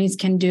believe attorneys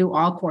can do,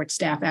 all court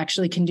staff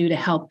actually can do to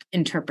help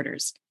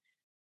interpreters.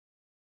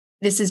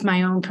 This is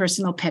my own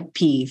personal pet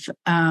peeve.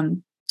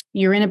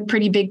 You're in a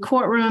pretty big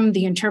courtroom.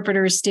 The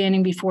interpreter is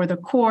standing before the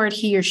court.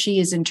 He or she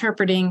is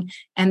interpreting,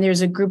 and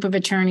there's a group of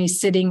attorneys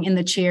sitting in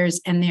the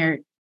chairs, and they're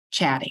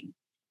chatting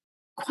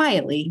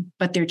quietly,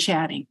 but they're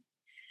chatting.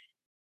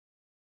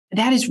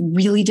 That is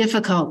really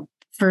difficult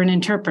for an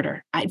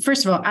interpreter.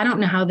 First of all, I don't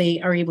know how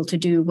they are able to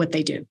do what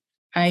they do.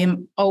 I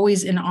am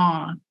always in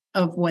awe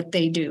of what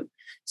they do.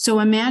 So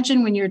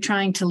imagine when you're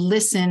trying to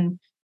listen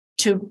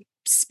to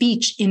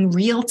speech in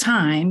real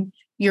time,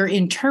 you're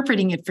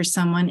interpreting it for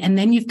someone, and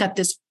then you've got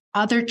this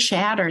other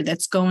chatter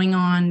that's going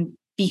on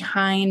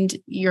behind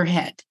your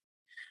head.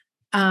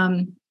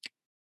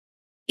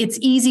 It's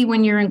easy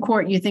when you're in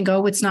court, you think,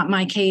 oh, it's not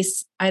my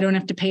case. I don't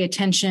have to pay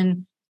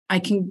attention. I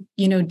can,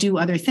 do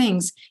other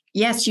things.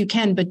 Yes, you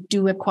can, but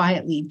do it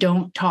quietly.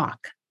 Don't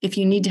talk. If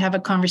you need to have a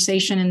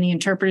conversation and the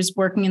interpreter's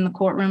working in the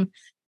courtroom,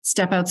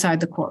 step outside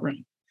the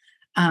courtroom.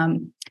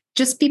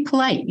 Just be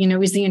polite.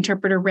 Is the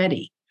interpreter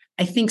ready?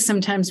 I think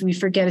sometimes we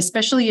forget,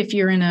 especially if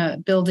you're in a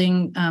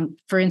building,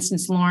 for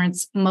instance,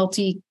 Lawrence,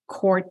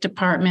 multi-court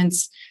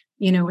departments,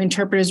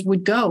 interpreters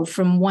would go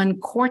from one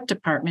court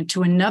department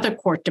to another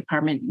court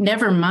department,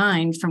 never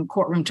mind from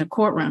courtroom to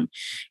courtroom.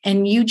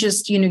 And you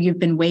just, you've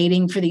been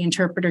waiting for the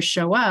interpreter to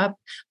show up.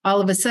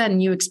 All of a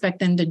sudden, you expect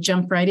them to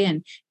jump right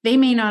in. They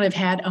may not have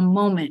had a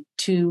moment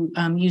to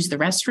use the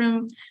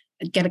restroom,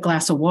 get a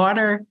glass of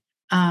water.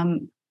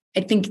 I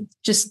think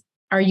just,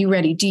 are you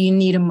ready? Do you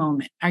need a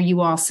moment? Are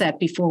you all set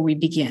before we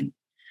begin?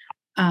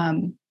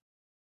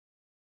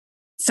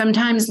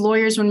 Sometimes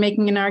lawyers, when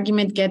making an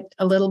argument, get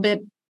a little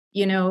bit,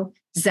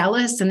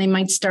 zealous, and they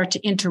might start to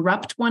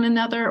interrupt one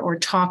another or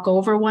talk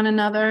over one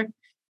another.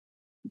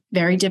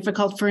 Very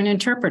difficult for an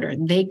interpreter.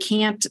 They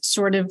can't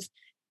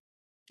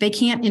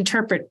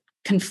interpret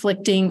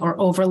conflicting or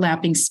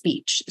overlapping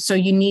speech. So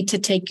you need to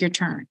take your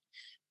turn.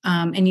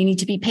 And you need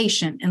to be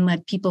patient and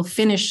let people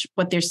finish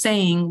what they're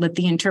saying. Let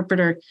the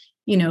interpreter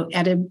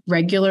at a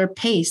regular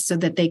pace so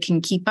that they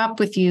can keep up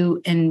with you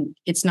and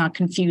it's not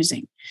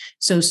confusing.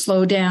 So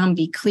slow down,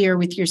 be clear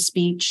with your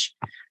speech.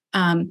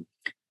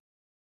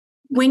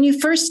 When you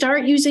first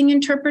start using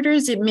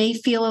interpreters, it may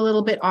feel a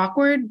little bit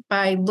awkward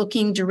by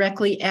looking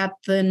directly at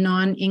the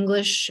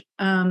non-English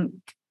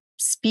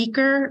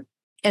speaker,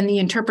 and the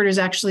interpreter is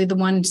actually the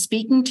one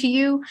speaking to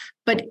you,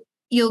 but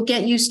you'll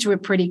get used to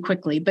it pretty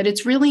quickly. But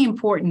it's really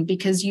important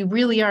because you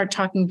really are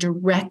talking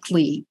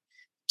directly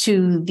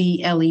to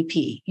the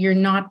LEP. You're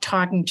not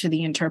talking to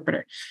the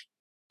interpreter.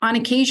 On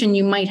occasion,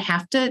 you might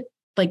have to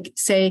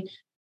say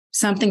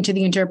something to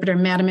the interpreter,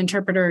 Madam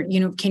Interpreter,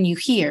 can you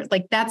hear?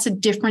 That's a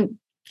different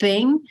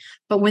thing.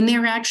 But when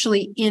they're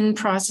actually in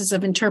process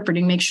of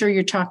interpreting, make sure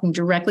you're talking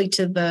directly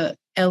to the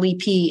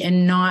LEP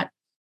and not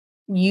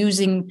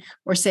using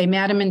or say,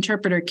 Madam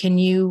Interpreter, can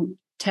you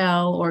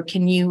tell or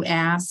can you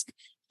ask?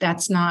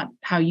 That's not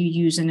how you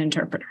use an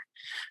interpreter.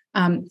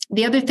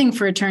 The other thing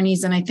for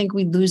attorneys, and I think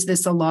we lose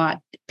this a lot,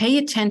 pay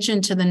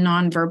attention to the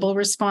nonverbal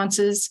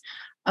responses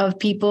of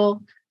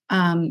people.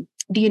 The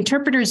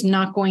interpreter is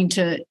not going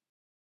to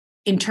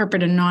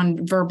interpret a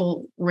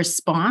nonverbal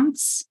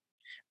response,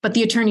 but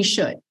the attorney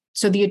should.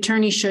 So the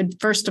attorney should,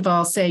 first of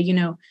all, say,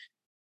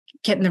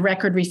 can the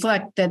record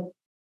reflect that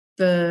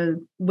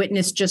the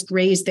witness just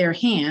raised their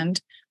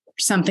hand, or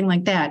something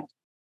like that.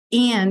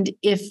 And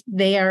if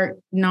they are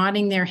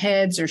nodding their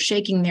heads or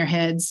shaking their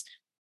heads,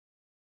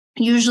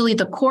 usually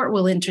the court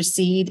will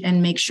intercede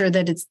and make sure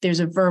that there's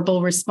a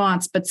verbal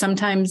response. But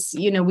sometimes,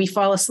 we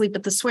fall asleep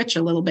at the switch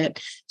a little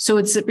bit. So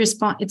it's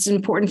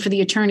important for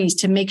the attorneys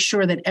to make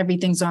sure that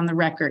everything's on the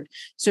record.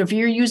 So if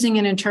you're using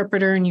an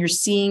interpreter and you're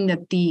seeing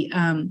that the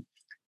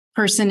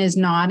person is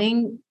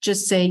nodding,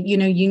 just say, you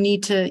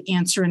need to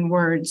answer in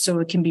words so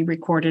it can be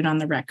recorded on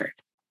the record.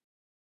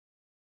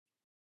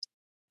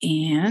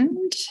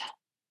 And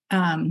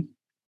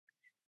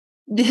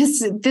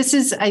This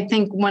is, I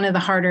think, one of the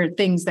harder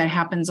things that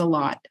happens a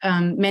lot.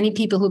 Many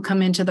people who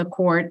come into the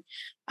court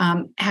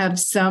have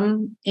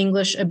some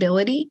English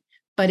ability,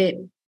 but it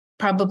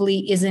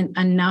probably isn't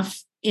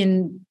enough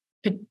in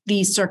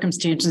these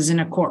circumstances in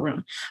a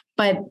courtroom.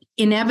 But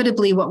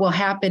inevitably, what will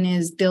happen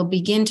is they'll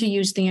begin to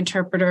use the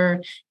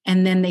interpreter,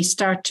 and then they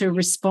start to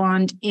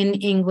respond in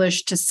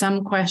English to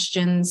some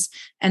questions,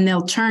 and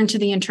they'll turn to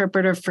the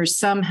interpreter for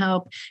some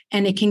help,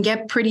 and it can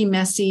get pretty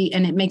messy,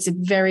 and it makes it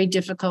very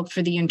difficult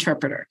for the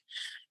interpreter.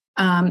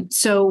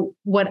 So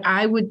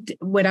I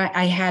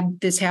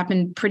had this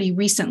happen pretty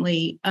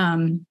recently.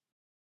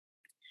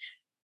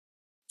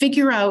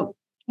 Figure out,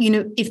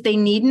 if they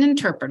need an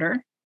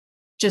interpreter,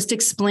 just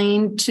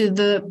explain to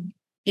the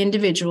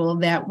individual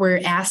that we're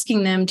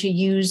asking them to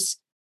use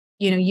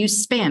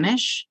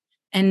Spanish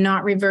and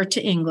not revert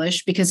to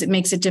English, because it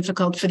makes it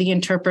difficult for the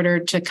interpreter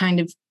to kind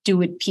of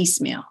do it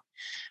piecemeal.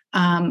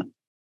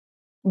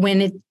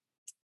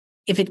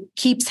 If it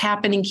keeps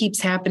happening,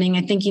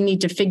 I think you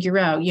need to figure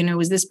out,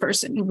 is this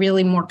person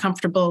really more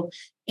comfortable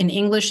in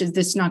English? Is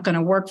this not going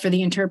to work for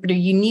the interpreter?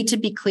 You need to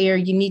be clear.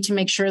 You need to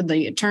make sure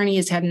the attorney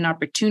has had an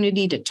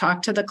opportunity to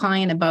talk to the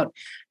client about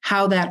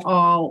how that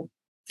all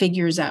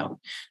figures out.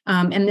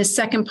 And this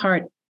second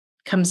part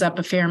comes up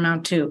a fair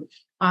amount too.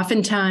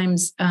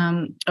 Oftentimes,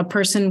 a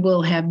person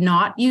will have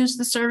not used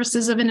the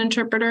services of an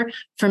interpreter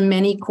for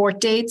many court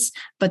dates,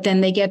 but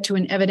then they get to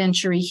an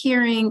evidentiary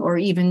hearing or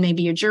even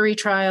maybe a jury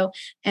trial,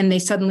 and they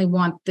suddenly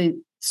want the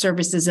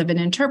services of an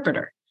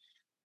interpreter.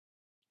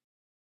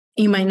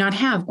 You might not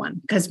have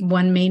one because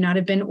one may not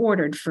have been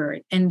ordered for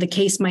it, and the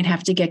case might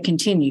have to get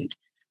continued.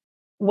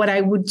 What I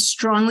would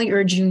strongly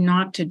urge you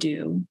not to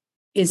do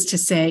is to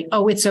say,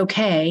 oh, it's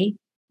okay,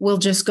 we'll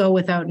just go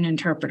without an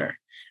interpreter.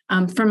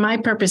 For my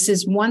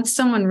purposes, once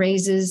someone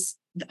raises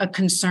a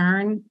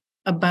concern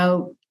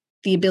about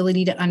the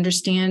ability to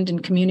understand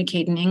and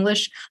communicate in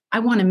English, I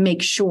want to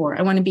make sure,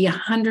 I want to be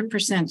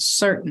 100%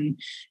 certain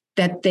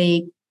that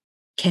they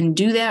can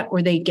do that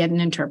or they get an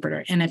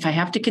interpreter. And if I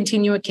have to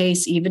continue a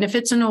case, even if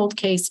it's an old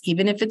case,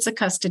 even if it's a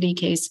custody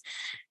case,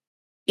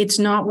 it's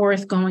not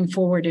worth going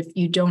forward if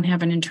you don't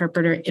have an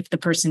interpreter, if the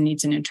person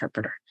needs an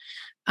interpreter.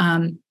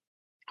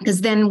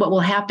 Because then what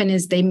will happen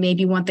is they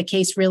maybe want the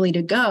case really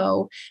to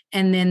go,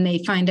 and then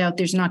they find out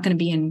there's not going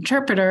to be an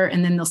interpreter,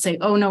 and then they'll say,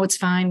 oh, no, it's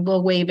fine.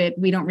 We'll waive it.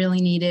 We don't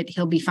really need it.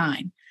 He'll be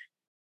fine.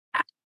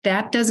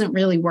 That doesn't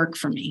really work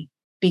for me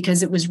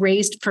because it was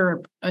raised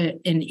for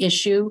an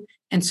issue,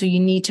 and so you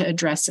need to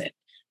address it.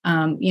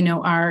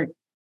 Our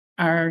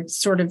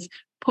sort of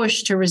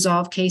push to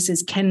resolve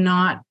cases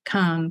cannot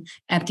come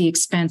at the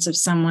expense of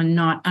someone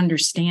not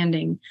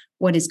understanding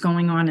what is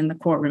going on in the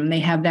courtroom.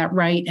 They have that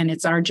right, and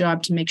it's our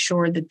job to make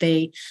sure that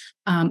they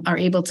are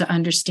able to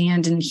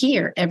understand and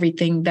hear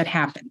everything that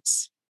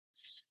happens.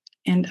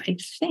 And I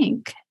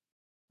think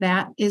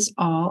that is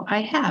all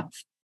I have.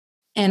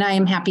 And I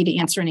am happy to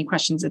answer any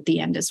questions at the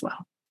end as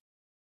well.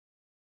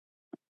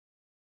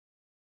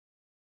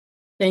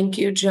 Thank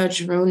you,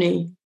 Judge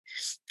Rooney.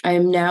 I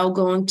am now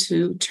going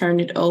to turn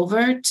it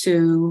over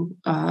to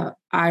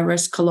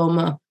Iris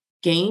Coloma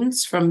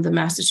Gaines from the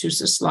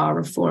Massachusetts Law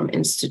Reform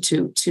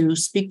Institute to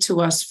speak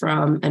to us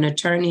from an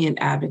attorney and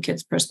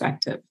advocate's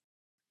perspective.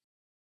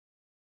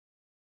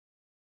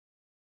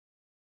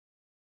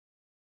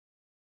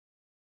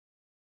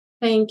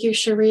 Thank you,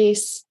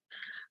 Charisse.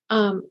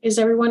 Is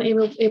everyone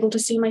able to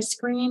see my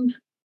screen?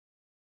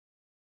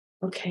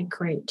 Okay,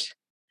 great.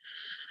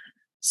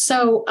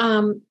 So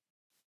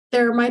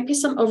there might be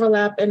some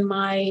overlap in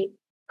my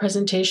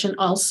presentation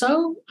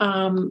also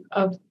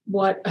of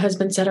what has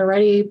been said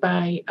already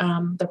by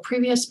the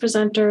previous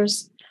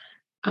presenters,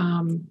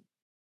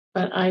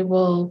 but I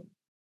will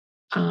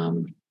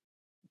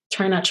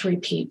try not to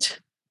repeat.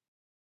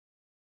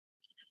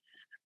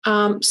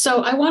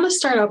 So I want to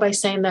start out by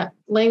saying that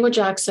language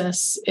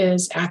access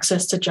is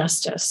access to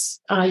justice.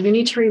 You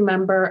need to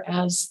remember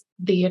as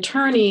the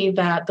attorney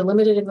that the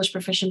limited English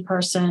proficient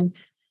person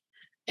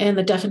and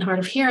the deaf and hard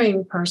of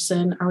hearing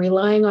person are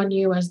relying on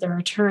you as their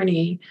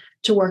attorney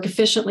to work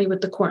efficiently with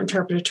the court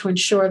interpreter to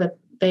ensure that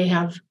they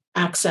have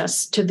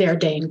access to their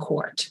day in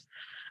court.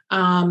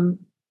 And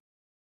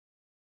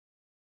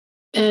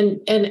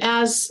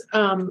as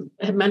I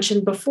had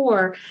mentioned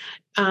before,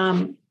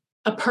 a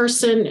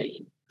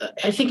person,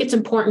 I think it's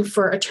important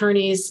for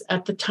attorneys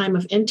at the time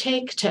of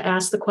intake to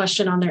ask the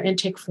question on their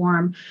intake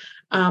form,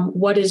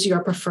 what is your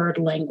preferred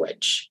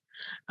language?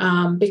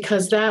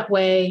 Because that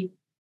way,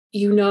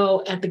 you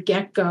know at the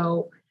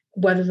get-go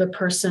whether the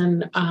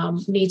person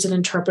needs an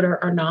interpreter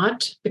or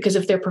not. Because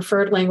if their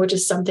preferred language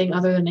is something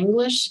other than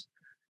English,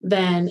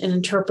 then an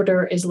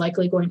interpreter is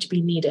likely going to be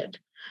needed.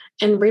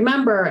 And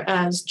remember,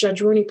 as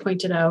Judge Rooney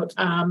pointed out,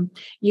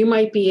 you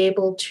might be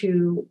able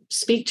to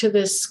speak to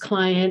this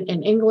client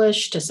in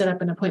English, to set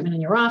up an appointment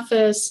in your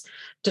office,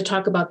 to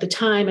talk about the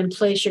time and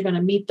place you're going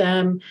to meet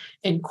them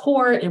in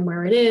court and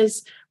where it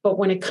is. But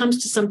when it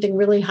comes to something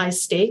really high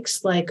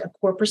stakes, like a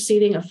court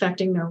proceeding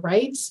affecting their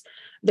rights,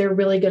 they're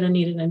really going to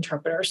need an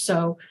interpreter.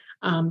 So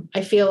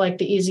I feel like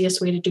the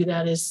easiest way to do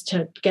that is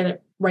to get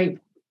it right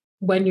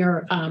when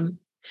you're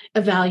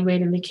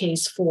evaluating the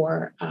case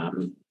for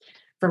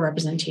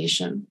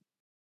representation.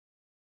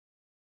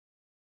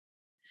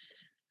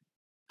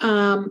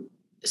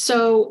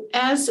 So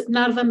as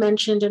Nadva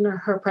mentioned in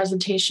her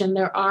presentation,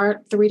 there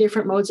are 3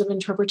 different modes of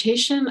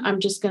interpretation. I'm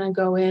just going to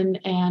go in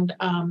and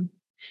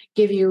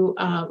give you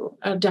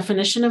a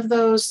definition of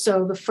those.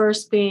 So the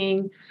first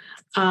being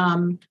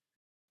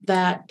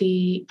that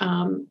the,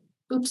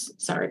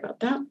 sorry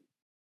about that.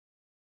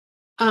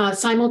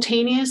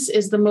 Simultaneous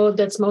is the mode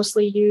that's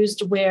mostly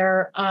used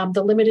where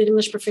the limited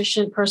English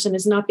proficient person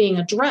is not being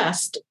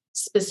addressed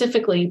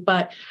specifically,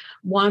 but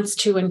wants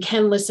to and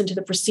can listen to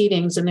the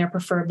proceedings in their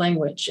preferred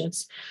language.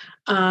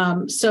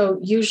 So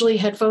usually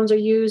headphones are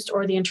used,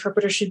 or the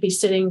interpreter should be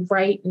sitting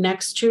right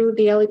next to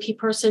the LEP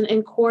person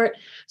in court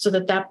so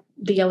that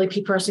the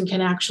LEP person can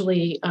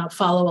actually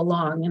follow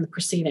along in the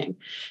proceeding.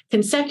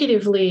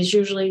 Consecutively is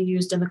usually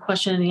used in the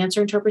question and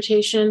answer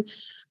interpretation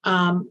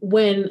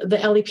when the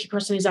LEP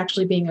person is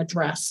actually being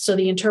addressed. So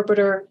the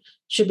interpreter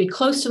should be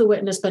close to the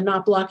witness, but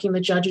not blocking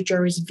the judge or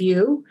jury's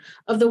view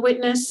of the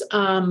witness.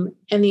 And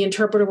the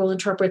interpreter will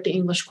interpret the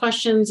English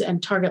questions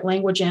and target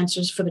language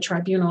answers for the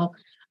tribunal.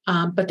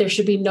 But there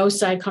should be no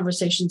side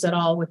conversations at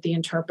all with the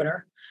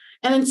interpreter.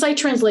 And then sight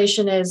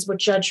translation is what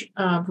Judge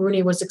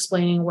Rooney was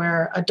explaining,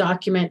 where a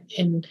document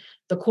in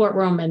the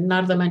courtroom, and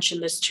Nadva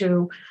mentioned this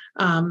too,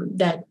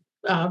 that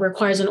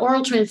requires an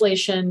oral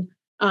translation.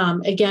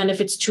 Again, if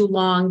it's too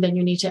long, then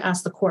you need to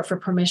ask the court for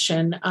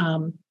permission.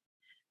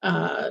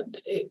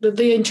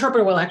 The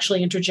interpreter will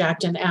actually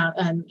interject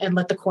and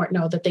let the court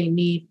know that they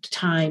need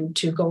time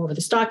to go over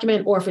this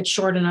document, or if it's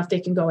short enough, they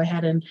can go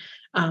ahead and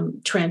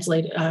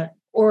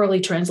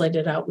orally translate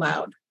it out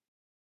loud.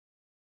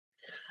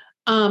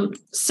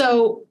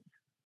 So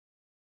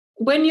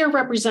when you're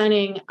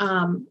representing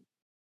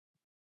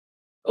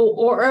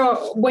or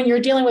when you're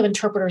dealing with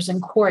interpreters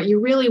in court, you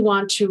really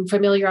want to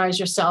familiarize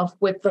yourself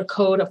with the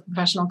code of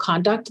professional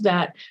conduct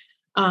that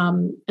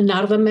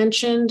Nadva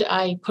mentioned.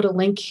 I put a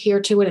link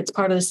here to it. It's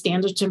part of the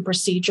standards and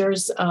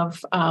procedures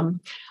of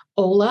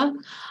OLA.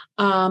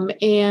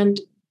 And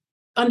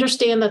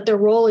understand that their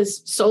role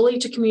is solely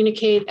to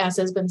communicate, as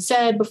has been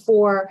said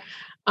before,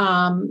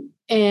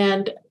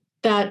 and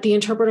that the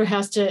interpreter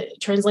has to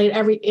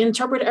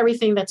interpret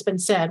everything that's been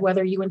said,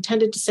 whether you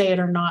intended to say it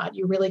or not.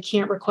 You really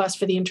can't request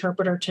for the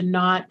interpreter to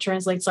not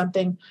translate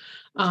something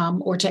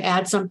or to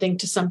add something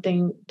to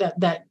something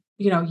that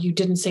you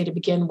didn't say to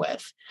begin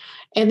with.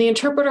 And the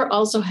interpreter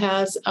also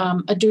has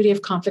a duty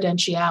of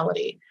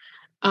confidentiality.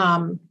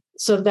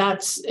 So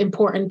that's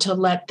important to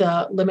let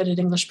the limited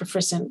English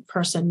proficient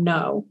person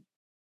know.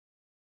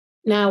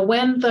 Now,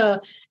 when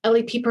the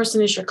LEP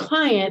person is your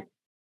client,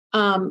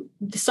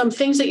 some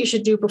things that you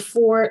should do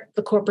before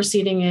the court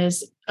proceeding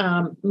is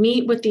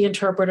meet with the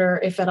interpreter,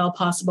 if at all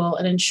possible,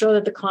 and ensure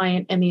that the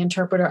client and the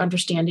interpreter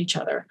understand each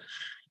other.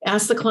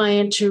 Ask the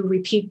client to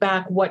repeat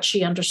back what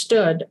she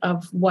understood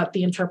of what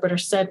the interpreter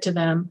said to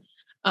them.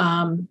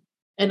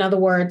 In other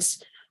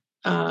words,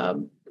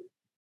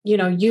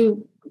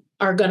 you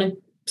are going to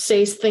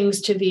say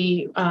things to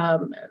the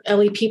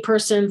LEP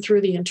person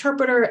through the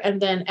interpreter,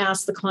 and then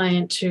ask the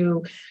client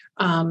to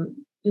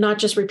not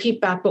just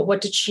repeat back, but what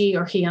did she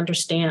or he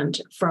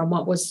understand from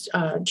what was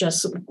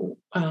just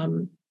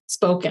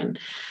spoken.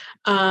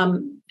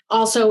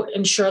 Also,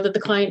 ensure that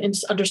the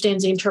client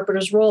understands the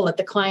interpreter's role, that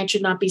the client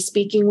should not be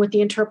speaking with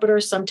the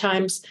interpreter.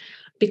 Sometimes,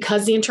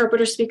 because the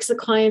interpreter speaks the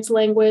client's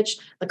language,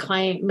 the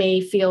client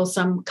may feel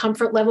some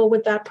comfort level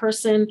with that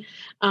person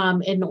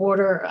in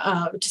order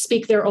to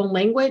speak their own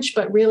language,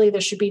 but really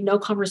there should be no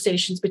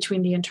conversations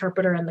between the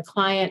interpreter and the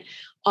client.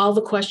 All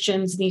the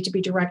questions need to be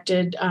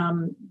directed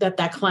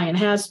that client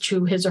has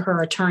to his or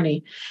her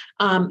attorney.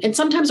 And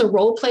sometimes a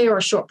role play or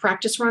a short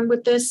practice run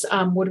with this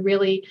would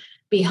really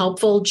be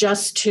helpful,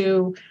 just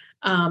to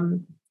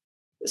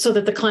so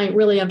that the client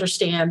really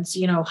understands,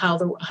 how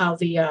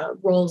the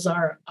roles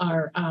are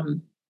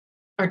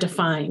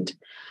defined.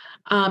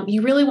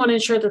 You really want to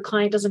ensure the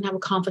client doesn't have a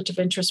conflict of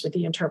interest with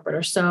the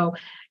interpreter. So,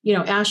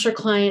 ask your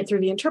client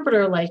through the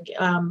interpreter, like,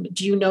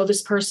 do you know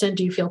this person?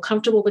 Do you feel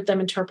comfortable with them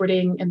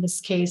interpreting in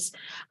this case?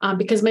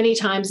 Because many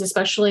times,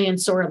 especially in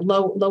sort of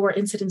lower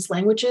incidence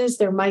languages,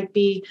 there might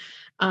be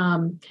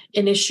an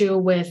issue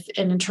with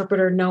an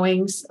interpreter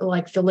knowing,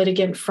 like, the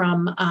litigant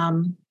from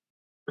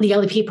the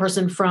LEP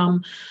person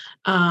from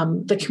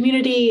the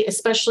community,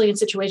 especially in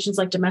situations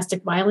like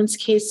domestic violence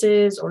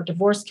cases or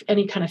divorce,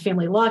 any kind of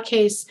family law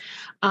case.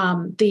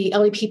 The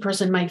LEP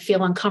person might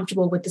feel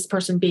uncomfortable with this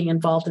person being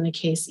involved in the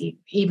case,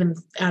 even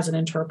as an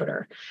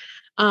interpreter.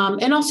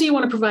 And also, you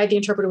want to provide the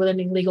interpreter with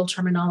any legal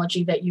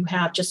terminology that you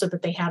have, just so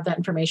that they have that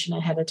information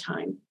ahead of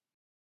time.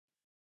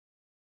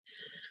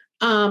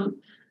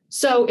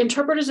 So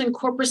interpreters in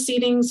court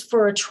proceedings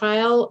for a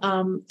trial,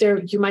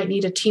 you might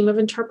need a team of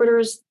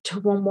interpreters,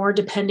 two or more,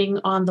 depending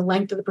on the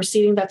length of the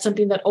proceeding. That's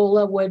something that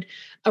OLA would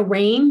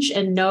arrange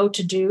and know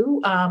to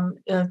do,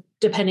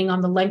 depending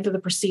on the length of the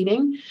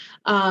proceeding.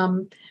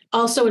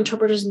 Also,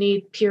 interpreters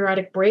need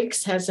periodic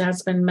breaks, as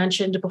has been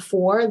mentioned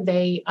before.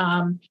 They,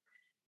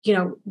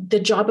 the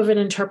job of an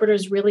interpreter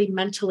is really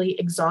mentally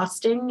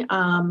exhausting.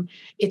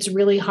 It's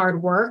really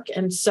hard work.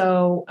 And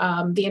so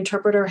the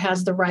interpreter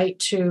has the right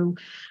to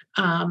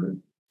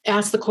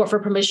ask the court for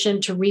permission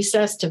to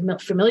recess, to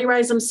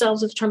familiarize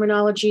themselves with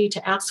terminology,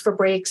 to ask for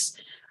breaks,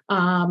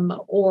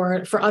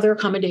 or for other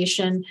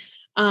accommodation.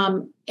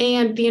 And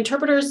the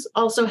interpreters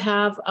also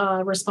have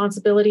a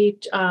responsibility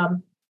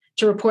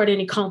to report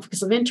any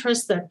conflicts of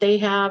interest that they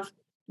have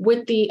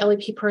with the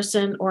LEP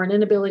person, or an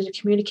inability to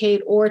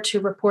communicate, or to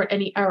report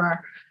any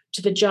error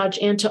to the judge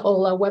and to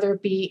OLA, whether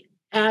it be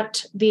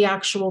at the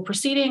actual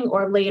proceeding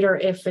or later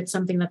if it's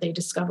something that they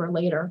discover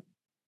later.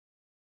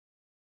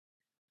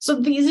 So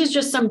these are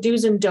just some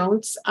do's and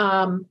don'ts.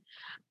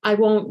 I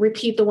won't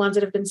repeat the ones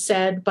that have been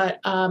said, but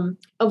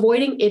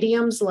avoiding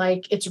idioms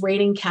like it's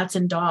raining cats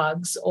and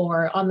dogs,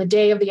 or on the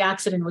day of the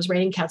accident it was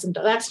raining cats and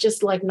dogs. That's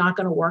just like not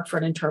going to work for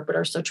an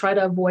interpreter. So try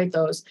to avoid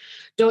those.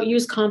 Don't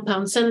use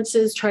compound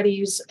sentences. Try to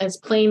use as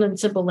plain and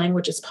simple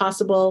language as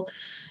possible.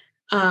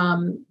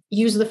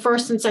 Use the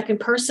first and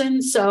second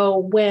person. So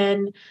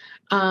when,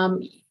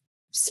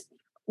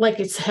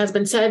 like it has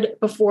been said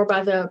before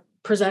by the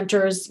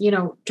presenters,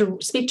 to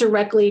speak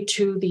directly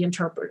to the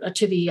interpreter,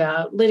 to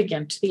the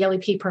litigant, the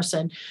LEP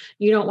person.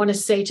 You don't want to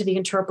say to the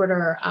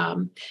interpreter,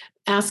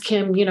 ask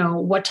him,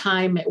 what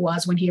time it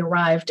was when he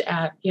arrived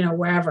at,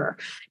 wherever.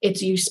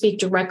 It's you speak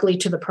directly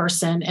to the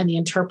person, and the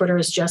interpreter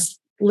is just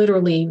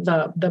literally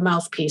the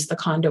mouthpiece, the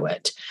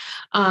conduit.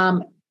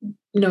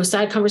 No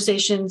side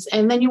conversations.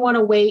 And then you want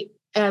to wait,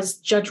 as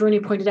Judge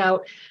Rooney pointed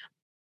out,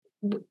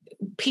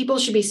 people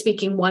should be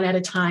speaking one at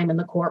a time in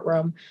the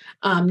courtroom,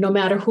 no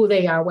matter who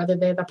they are, whether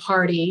they're the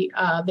party,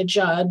 the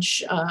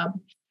judge,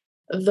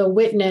 the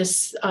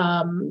witness,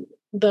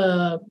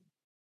 the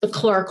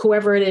clerk,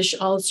 whoever it is,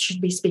 all should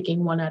be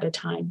speaking one at a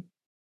time.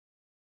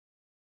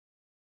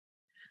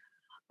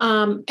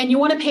 And you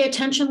want to pay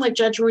attention, like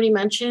Judge Rooney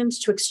mentioned,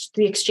 to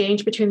the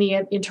exchange between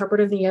the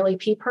interpreter and the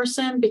LEP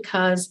person,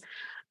 because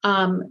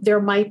there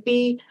might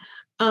be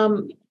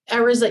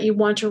errors that you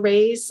want to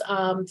raise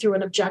through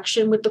an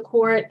objection with the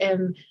court,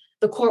 and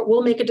the court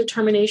will make a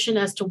determination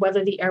as to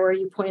whether the error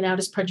you point out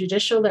is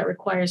prejudicial, that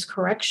requires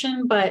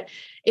correction. But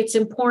it's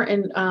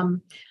important.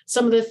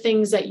 Some of the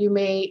things that you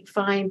may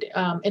find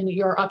in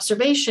your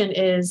observation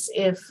is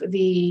if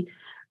the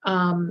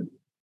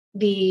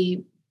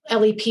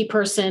LEP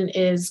person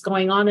is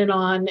going on and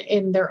on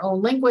in their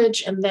own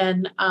language, and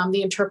then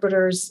the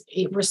interpreter's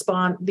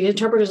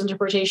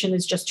interpretation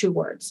is just 2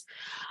 words.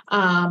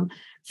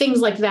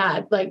 Things like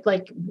that,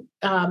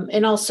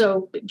 and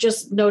also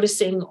just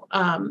noticing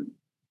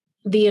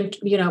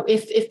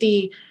if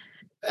the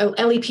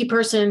LEP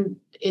person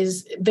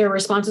their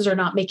responses are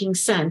not making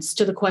sense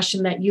to the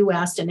question that you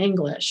asked in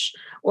English,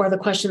 or the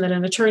question that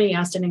an attorney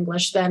asked in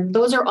English, then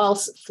those are all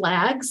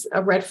flags,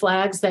 red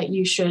flags that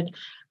you should,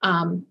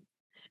 point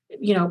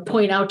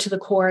out to the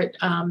court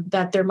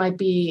that there might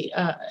be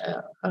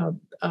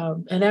an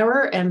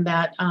error, and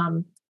that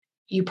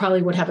you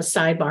probably would have a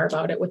sidebar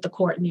about it with the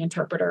court and the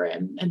interpreter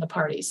and the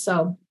parties.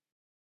 So,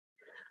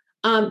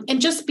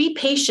 and just be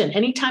patient.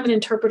 Anytime an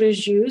interpreter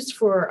is used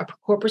for a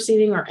court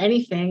proceeding or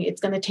anything,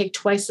 it's going to take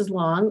twice as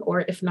long,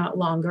 or if not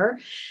longer.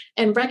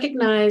 And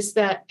recognize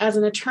that as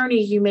an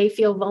attorney, you may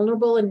feel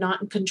vulnerable and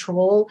not in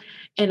control,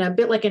 and a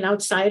bit like an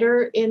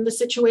outsider in the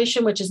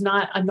situation, which is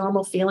not a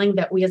normal feeling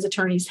that we as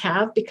attorneys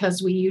have,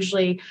 because we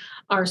usually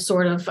are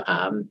sort of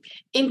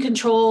in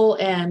control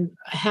and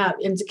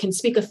can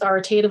speak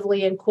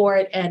authoritatively in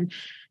court. And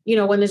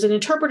when there's an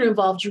interpreter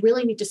involved, you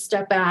really need to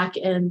step back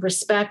and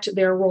respect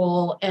their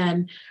role,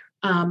 and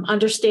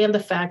understand the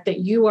fact that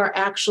you are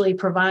actually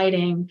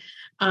providing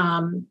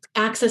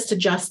access to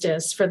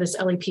justice for this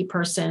LEP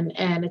person.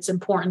 And it's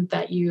important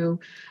that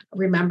you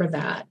remember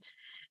that.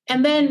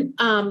 And then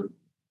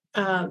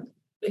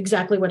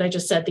exactly what I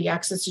just said, the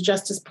access to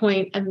justice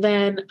point. And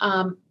then,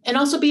 and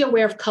also be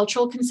aware of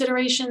cultural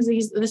considerations.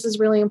 This is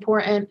really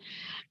important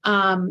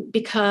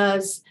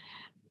because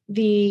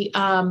the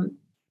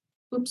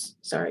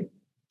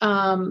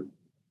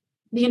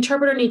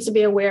interpreter needs to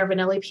be aware of an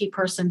LEP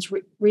person's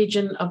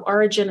region of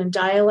origin and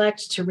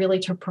dialect to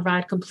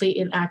provide complete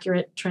and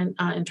accurate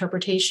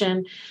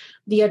interpretation.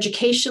 The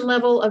education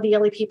level of the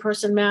LEP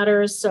person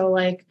matters. So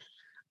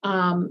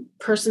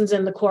persons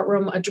in the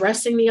courtroom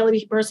addressing the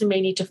LEP person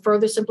may need to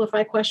further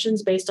simplify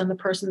questions based on the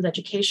person's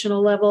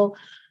educational level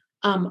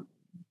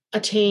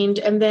attained.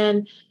 And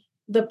then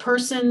the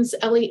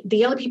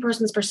LEP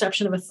person's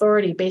perception of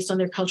authority based on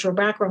their cultural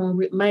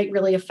background might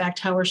really affect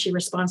how or she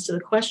responds to the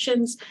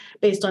questions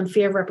based on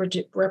fear of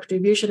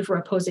retribution for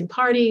opposing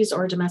parties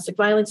or a domestic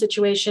violence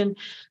situation.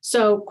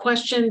 So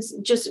questions,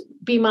 just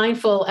be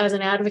mindful as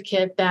an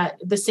advocate that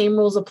the same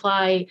rules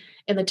apply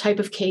in the type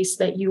of case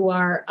that you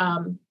are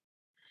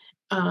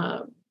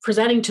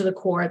presenting to the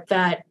court,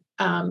 that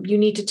you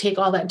need to take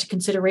all that into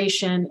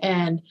consideration,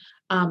 and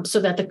so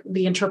that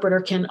the interpreter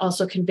can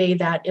also convey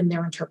that in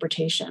their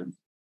interpretation.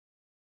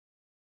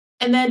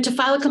 And then to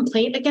file a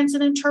complaint against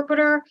an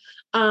interpreter,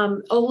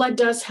 OLA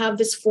does have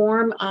this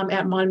form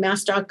at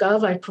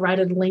monmass.gov. I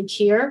provided a link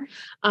here.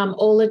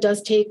 OLA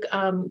does take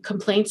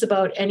complaints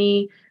about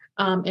any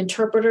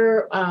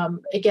interpreter.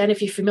 Again,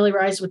 if you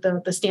familiarize with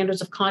the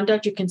standards of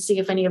conduct, you can see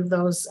if any of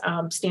those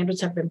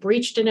standards have been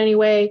breached in any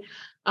way.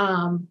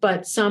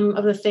 But some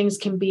of the things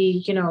can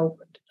be,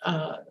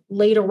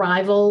 late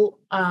arrival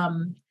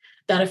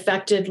that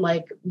affected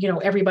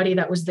everybody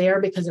that was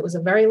there because it was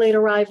a very late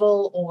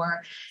arrival,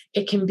 or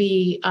it can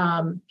be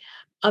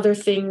other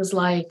things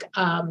like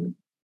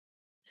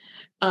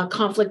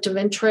conflict of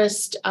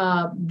interest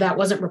that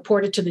wasn't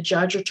reported to the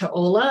judge or to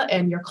OLA,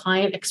 and your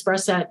client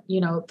expressed that,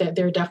 that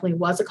there definitely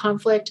was a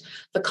conflict.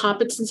 The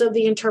competence of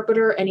the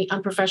interpreter, any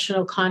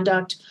unprofessional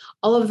conduct,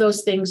 all of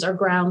those things are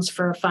grounds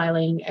for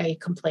filing a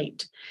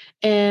complaint.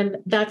 And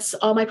that's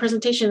all my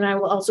presentation. And I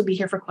will also be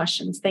here for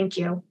questions. Thank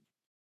you.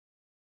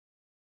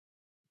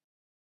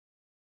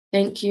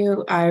 Thank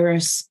you,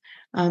 Iris.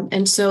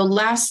 And so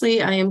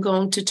lastly, I am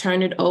going to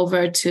turn it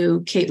over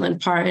to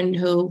Caitlin Parton,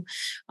 who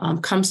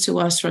comes to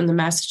us from the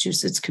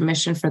Massachusetts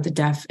Commission for the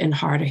Deaf and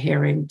Hard of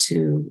Hearing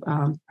to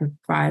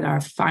provide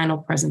our final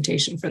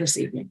presentation for this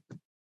evening.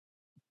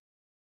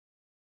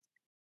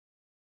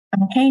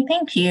 Okay,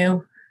 thank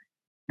you.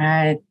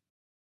 I'm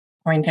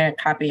going to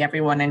copy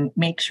everyone and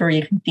make sure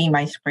you can see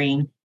my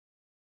screen.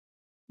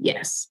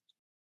 Yes.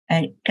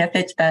 I guess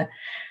it's the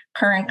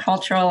current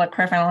cultural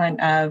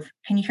equivalent of,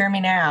 can you hear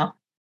me now?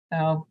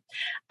 So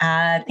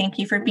thank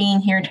you for being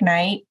here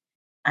tonight.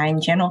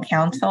 I'm General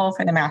Counsel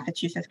for the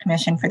Massachusetts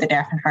Commission for the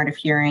Deaf and Hard of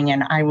Hearing,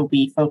 and I will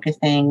be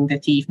focusing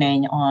this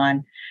evening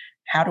on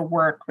how to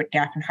work with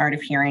deaf and hard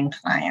of hearing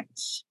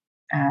clients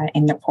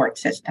in the court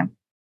system.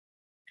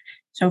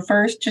 So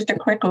first, just a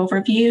quick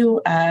overview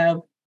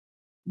of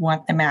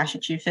what the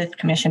Massachusetts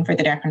Commission for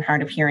the Deaf and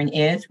Hard of Hearing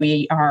is.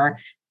 We are a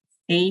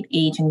state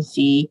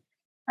agency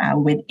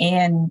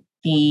within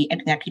the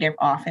Executive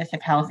Office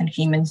of Health and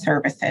Human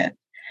Services.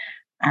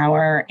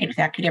 Our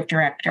executive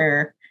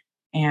director,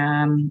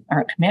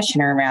 or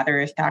commissioner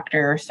rather, is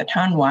Dr.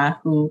 Satanwa,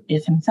 who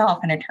is himself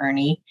an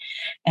attorney.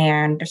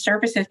 And the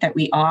services that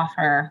we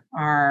offer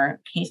are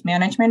case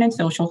management and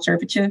social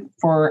services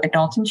for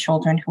adults and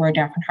children who are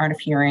deaf and hard of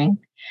hearing.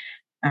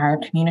 Our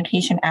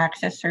communication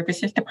access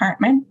services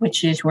department,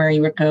 which is where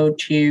you would go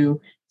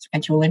to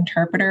schedule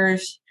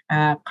interpreters,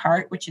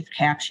 CART, which is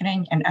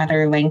captioning, and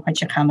other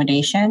language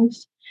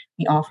accommodations.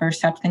 We offer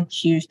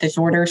substance use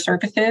disorder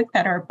services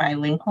that are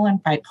bilingual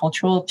and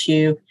bicultural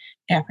to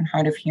deaf and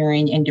hard of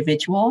hearing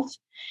individuals.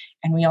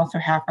 And we also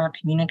have our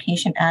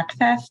communication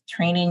access,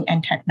 training,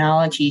 and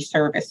technology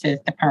services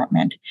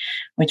department,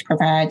 which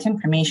provides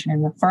information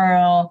and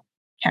referral,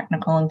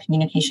 technical and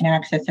communication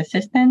access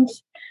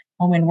assistance,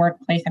 home and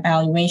workplace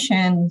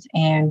evaluations,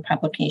 and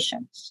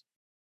publications.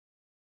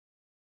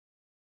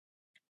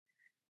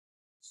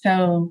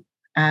 So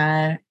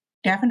deaf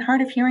and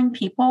hard of hearing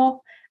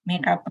people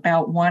make up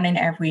about 1 in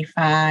every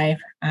 5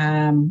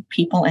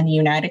 people in the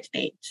United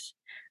States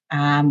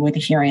with a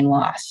hearing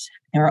loss.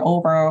 There are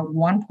over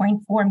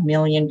 1.4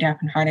 million deaf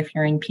and hard of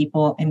hearing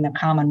people in the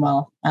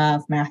Commonwealth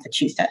of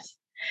Massachusetts.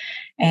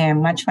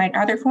 And much like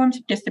other forms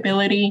of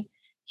disability,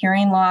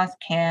 hearing loss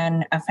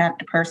can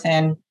affect a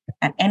person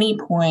at any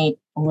point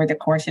over the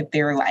course of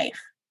their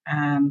life,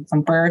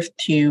 from birth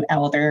to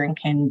elder, and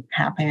can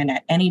happen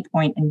at any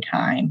point in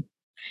time.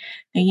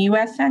 The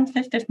U.S.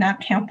 Census does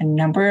not count the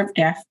number of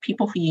deaf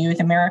people who use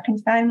American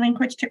Sign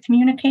Language to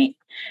communicate.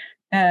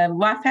 The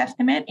rough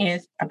estimate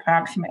is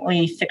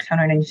approximately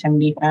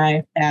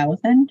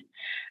 675,000.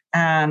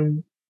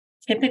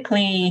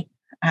 Typically,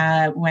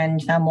 when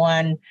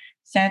someone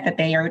says that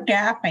they are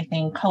deaf, I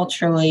think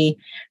culturally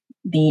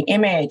the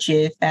image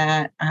is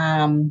that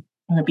it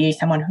would be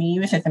someone who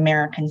uses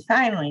American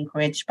Sign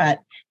Language,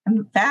 but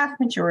the vast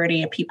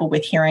majority of people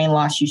with hearing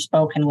loss use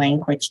spoken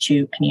language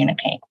to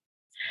communicate.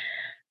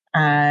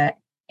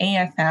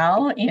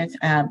 ASL is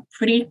a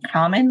pretty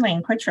common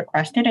language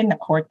requested in the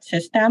court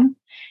system.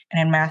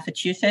 And in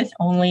Massachusetts,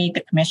 only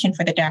the Commission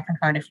for the Deaf and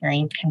Hard of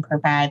Hearing can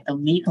provide the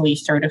legally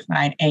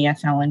certified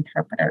ASL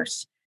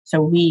interpreters.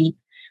 So we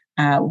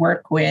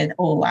work with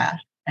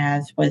OLA,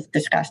 as was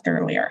discussed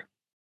earlier.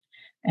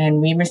 And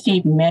we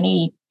receive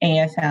many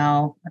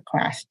ASL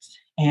requests,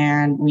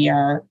 and we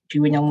are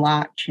doing a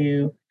lot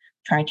to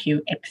try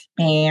to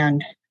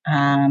expand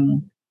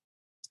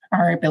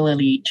our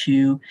ability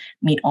to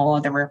meet all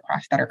of the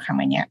requests that are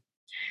coming in.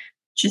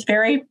 Just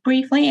very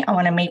briefly, I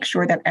want to make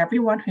sure that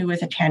everyone who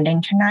is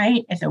attending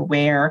tonight is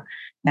aware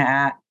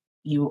that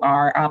you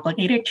are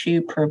obligated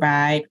to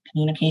provide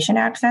communication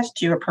access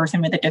to a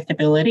person with a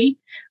disability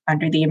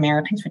under the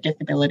Americans with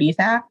Disabilities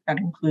Act. That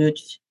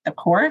includes the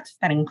courts,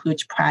 that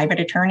includes private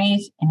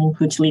attorneys, and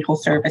includes legal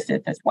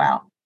services as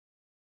well.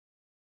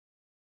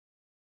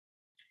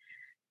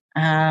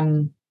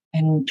 And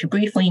to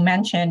briefly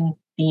mention,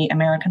 the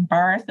American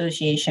Bar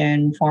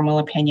Association Formal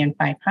Opinion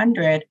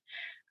 500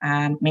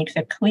 makes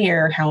it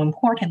clear how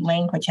important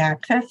language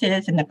access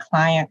is in the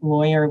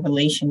client-lawyer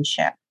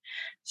relationship.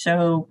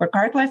 So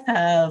regardless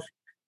of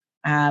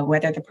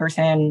whether the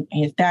person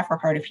is deaf or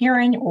hard of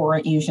hearing or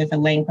uses a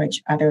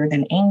language other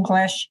than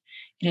English.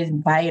 It is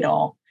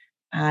vital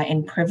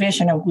in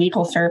provision of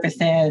legal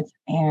services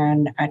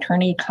and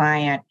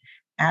attorney-client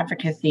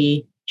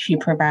advocacy to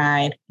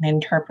provide an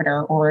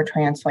interpreter or a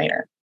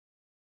translator.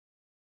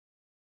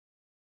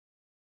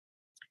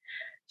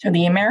 So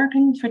the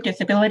Americans with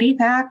Disabilities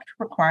Act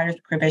requires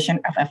provision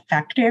of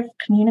effective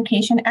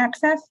communication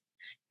access.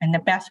 And the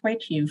best way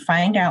to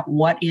find out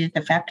what is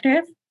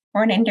effective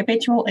for an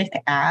individual is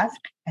to ask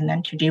and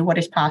then to do what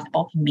is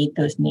possible to meet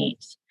those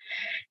needs.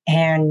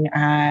 And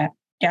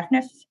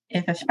deafness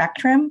is a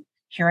spectrum,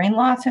 hearing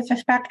loss is a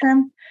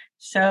spectrum.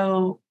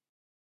 So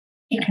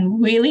it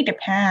can really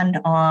depend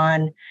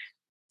on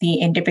the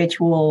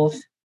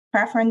individual's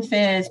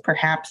preferences,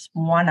 perhaps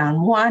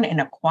one-on-one in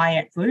a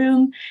quiet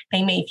room.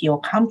 They may feel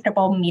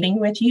comfortable meeting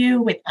with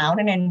you without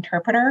an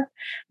interpreter,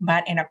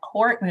 but in a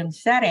courtroom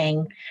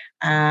setting,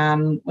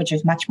 which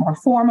is much more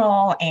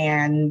formal,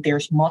 and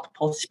there's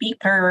multiple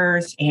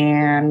speakers,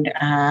 and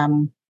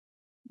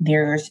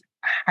there's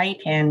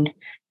heightened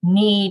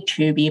need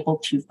to be able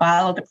to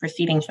follow the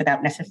proceedings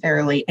without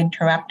necessarily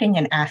interrupting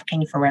and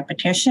asking for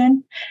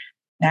repetition,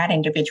 that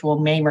individual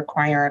may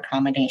require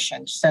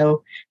accommodation.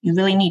 So you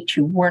really need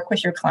to work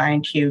with your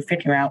client to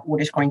figure out what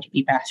is going to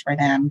be best for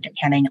them,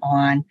 depending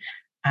on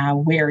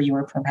where you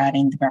are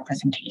providing the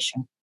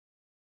representation.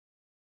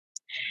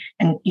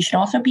 And you should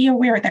also be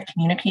aware that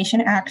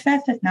communication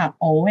access is not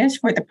always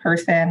for the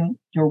person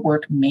your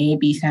work may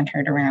be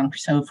centered around.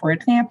 So for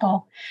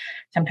example,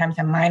 sometimes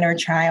a minor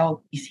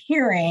child is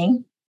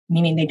hearing,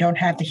 meaning they don't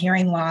have the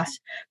hearing loss,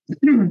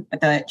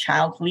 but the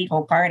child's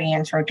legal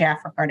guardians are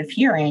deaf or hard of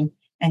hearing,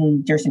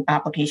 and there's an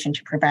obligation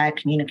to provide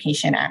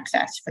communication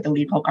access for the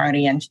legal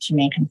guardians to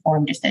make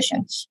informed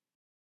decisions.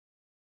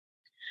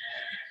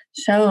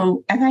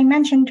 So, as I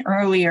mentioned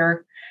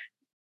earlier,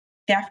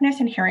 deafness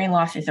and hearing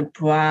loss is a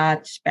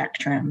broad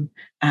spectrum.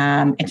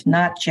 It's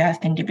not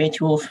just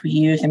individuals who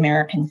use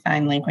American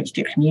Sign Language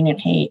to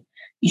communicate.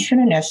 You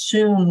shouldn't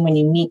assume when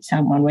you meet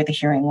someone with a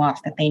hearing loss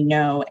that they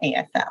know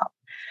ASL.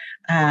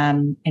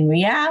 In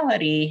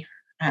reality,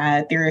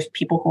 there's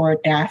people who are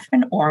deaf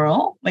and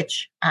oral,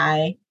 which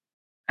I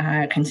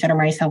consider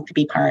myself to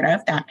be part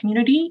of that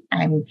community.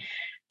 I'm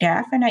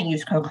deaf and I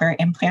use cochlear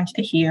implants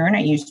to hear, and I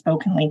use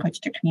spoken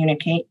language to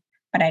communicate,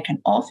 but I can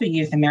also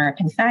use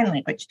American Sign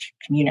Language to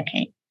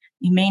communicate.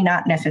 You may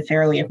not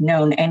necessarily have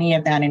known any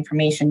of that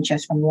information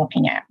just from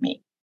looking at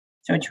me.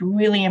 So it's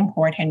really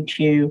important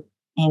to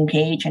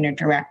engage in a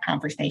direct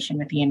conversation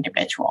with the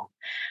individual.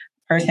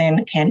 A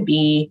person can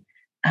be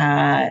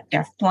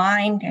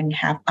deaf-blind and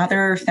have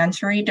other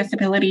sensory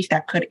disabilities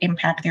that could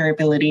impact their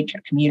ability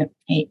to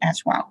communicate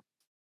as well.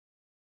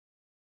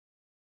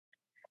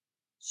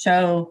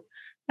 So,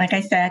 like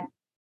I said,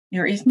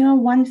 there is no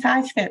one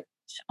size fits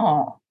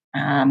all.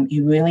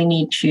 You really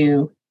need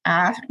to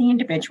ask the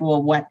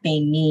individual what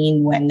they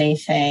mean when they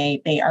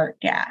say they are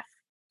deaf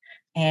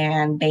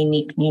and they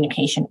need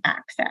communication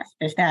access.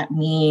 Does that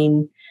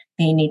mean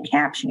they need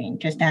captioning?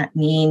 Does that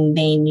mean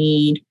they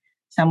need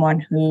someone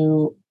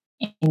who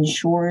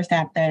ensures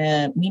that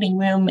the meeting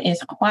room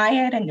is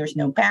quiet and there's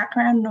no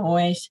background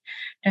noise?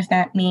 Does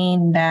that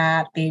mean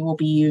that they will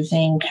be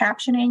using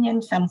captioning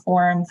in some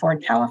form for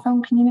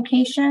telephone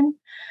communication?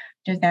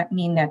 Does that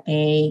mean that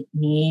they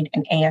need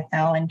an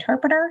ASL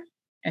interpreter?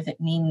 Does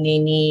it mean they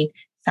need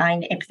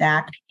signed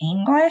exact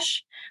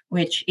English,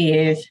 which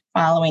is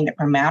following the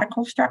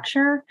grammatical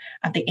structure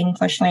of the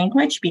English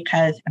language,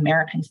 because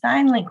American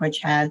Sign Language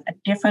has a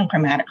different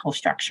grammatical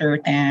structure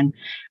than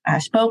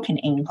spoken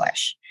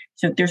English?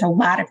 So there's a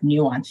lot of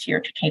nuance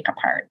here to take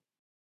apart.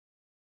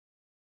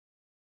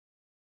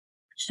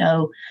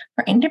 So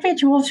for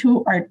individuals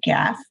who are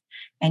deaf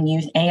and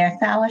use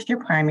ASL as their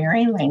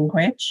primary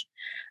language,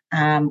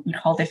 we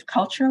call this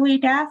culturally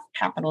deaf,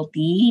 capital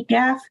D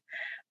deaf.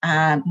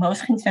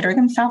 Most consider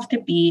themselves to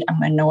be a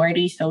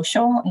minority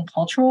social and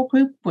cultural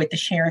group with the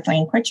shared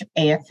language of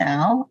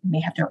ASL. They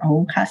have their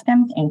own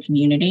customs and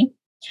community.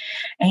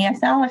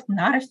 ASL is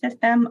not a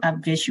system of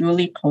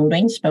visually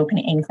coding spoken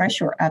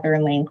English or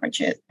other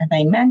languages. As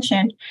I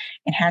mentioned,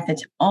 it has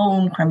its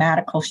own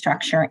grammatical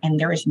structure and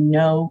there is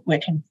no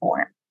written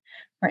form.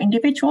 For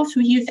individuals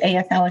who use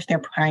ASL as their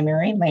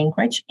primary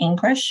language,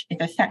 English is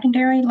a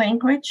secondary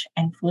language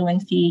and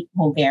fluency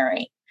will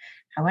vary.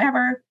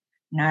 However,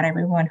 not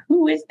everyone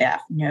who is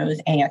deaf knows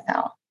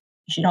ASL.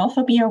 You should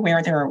also be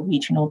aware there are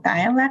regional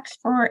dialects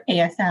for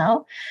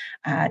ASL,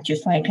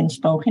 just like in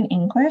spoken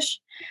English.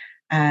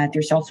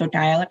 There's also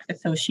dialects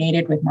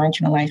associated with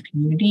marginalized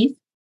communities.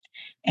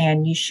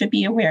 And you should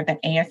be aware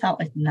that ASL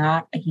is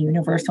not a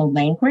universal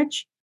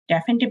language.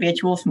 Deaf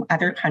individuals from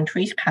other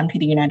countries come to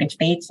the United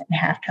States and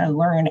have to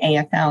learn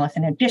ASL as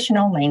an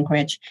additional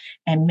language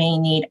and may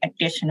need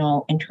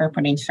additional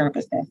interpreting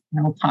services.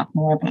 And I'll talk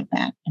more about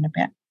that in a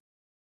bit.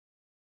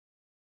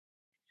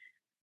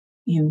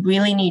 You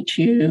really need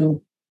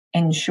to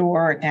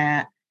ensure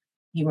that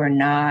you are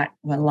not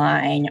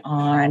relying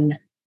on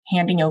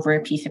handing over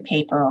a piece of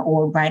paper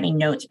or writing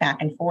notes back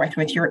and forth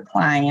with your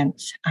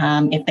clients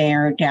if they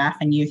are deaf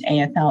and use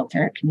ASL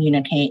to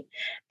communicate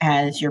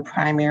as your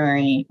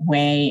primary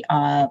way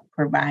of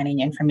providing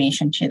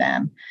information to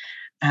them.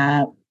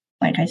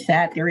 Like I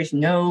said, there is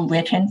no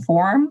written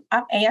form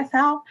of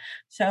ASL.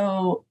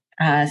 So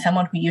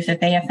someone who uses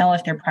ASL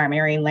as their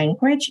primary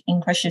language,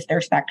 English is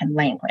their second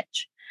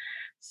language.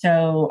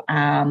 So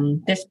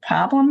this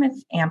problem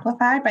is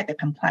amplified by the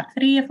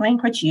complexity of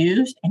language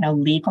used in a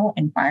legal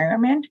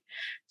environment.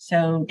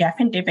 So deaf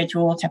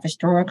individuals have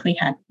historically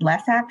had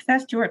less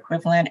access to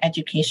equivalent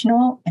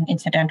educational and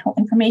incidental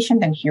information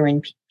than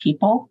hearing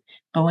people.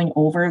 Going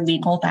over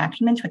legal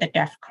documents with a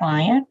deaf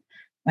client,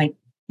 like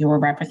your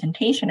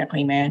representation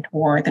agreement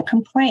or the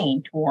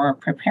complaint or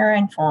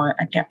preparing for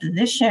a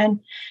deposition,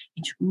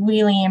 it's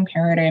really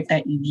imperative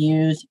that you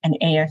use an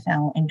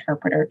ASL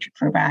interpreter to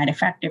provide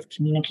effective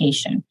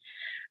communication,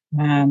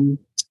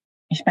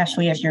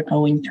 especially as you're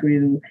going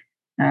through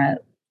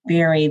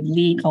very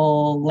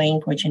legal,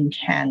 language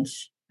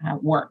intense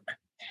work.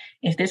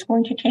 Is this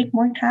going to take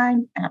more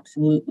time?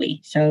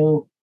 Absolutely.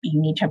 So you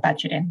need to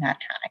budget in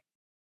that time.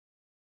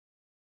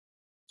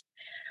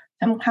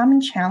 Some common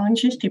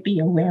challenges to be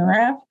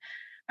aware of.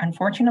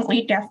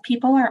 Unfortunately, deaf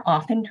people are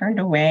often turned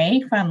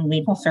away from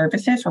legal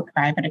services or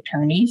private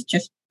attorneys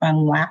just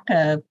from lack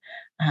of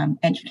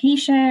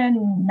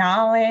education,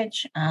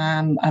 knowledge,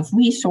 of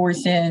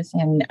resources,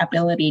 and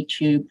ability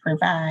to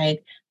provide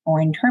for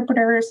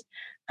interpreters.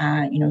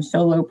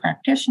 Solo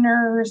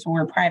practitioners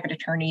or private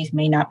attorneys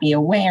may not be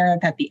aware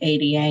that the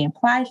ADA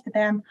applies to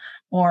them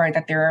or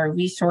that there are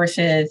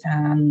resources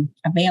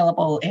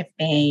available if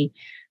they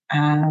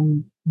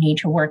need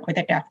to work with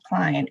a deaf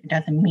client. It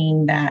doesn't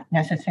mean that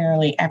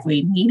necessarily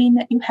every meeting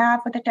that you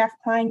have with a deaf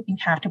client, you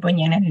have to bring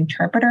in an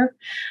interpreter.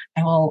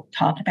 I will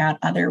talk about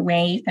other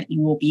ways that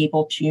you will be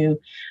able to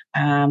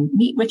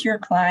meet with your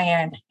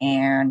client,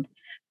 and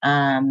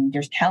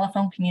there's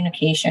telephone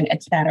communication,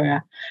 et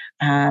cetera,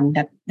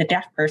 that the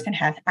deaf person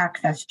has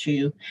access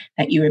to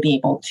that you would be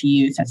able to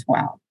use as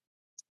well.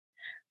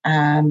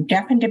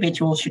 Deaf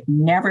individuals should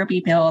never be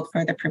billed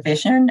for the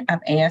provision of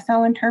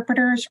ASL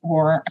interpreters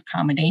or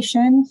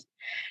accommodations.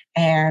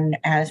 And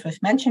as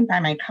was mentioned by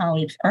my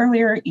colleagues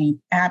earlier, you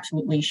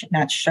absolutely should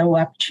not show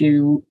up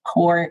to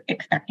court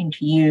expecting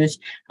to use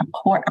a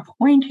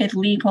court-appointed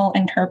legal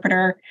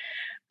interpreter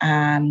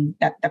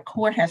that the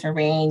court has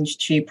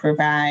arranged to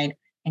provide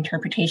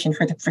interpretation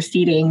for the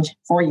proceedings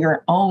for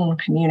your own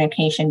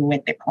communication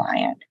with the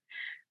client.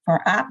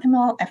 For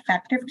optimal,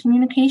 effective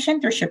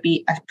communication, there should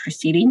be a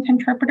proceedings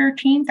interpreter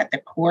team that the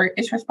court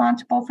is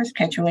responsible for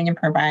scheduling and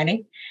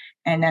providing,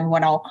 and then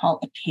what I'll call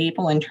a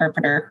table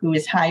interpreter who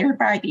is hired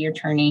by the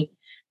attorney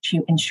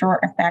to ensure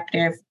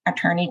effective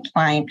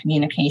attorney-client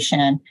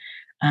communication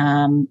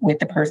with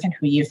the person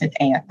who uses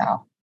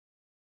ASL.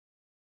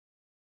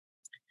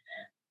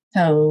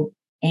 So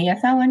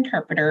ASL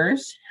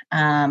interpreters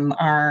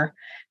are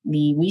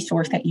the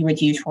resource that you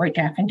would use for a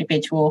deaf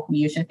individual who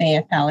uses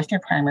ASL as their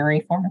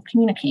primary form of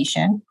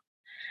communication.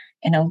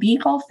 In a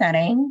legal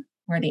setting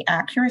where the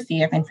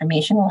accuracy of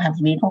information will have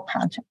legal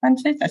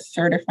consequences, a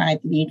certified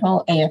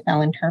legal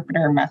ASL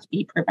interpreter must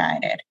be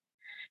provided.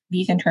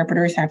 These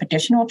interpreters have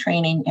additional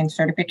training and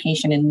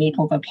certification in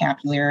legal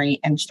vocabulary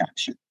and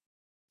structure.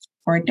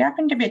 For a deaf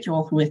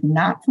individual who is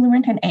not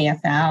fluent in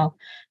ASL,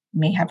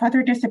 may have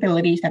other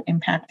disabilities that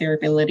impact their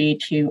ability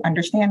to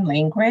understand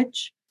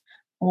language,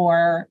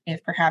 or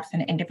is perhaps an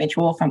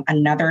individual from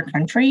another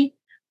country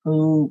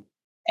who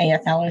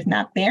ASL is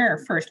not their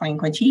first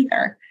language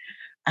either.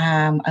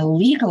 A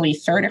legally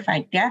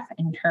certified deaf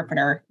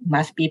interpreter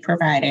must be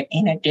provided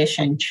in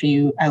addition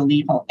to a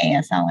legal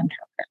ASL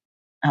interpreter.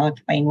 I'll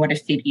explain what a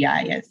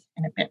CDI is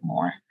in a bit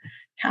more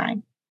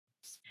time.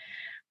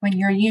 When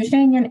you're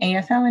using an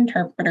ASL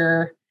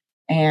interpreter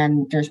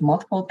and there's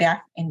multiple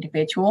deaf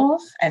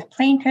individuals as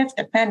plaintiffs,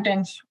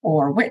 defendants,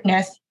 or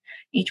witness,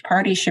 each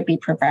party should be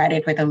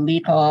provided with a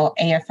legal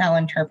ASL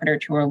interpreter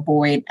to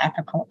avoid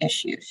ethical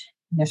issues.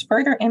 This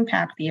further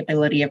impacts the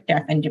ability of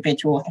deaf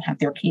individuals to have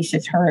their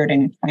cases heard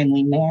in a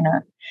timely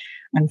manner.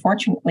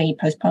 Unfortunately,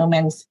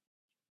 postponements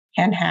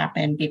can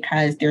happen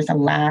because there's a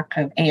lack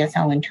of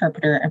ASL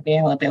interpreter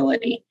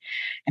availability,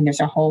 and there's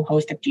a whole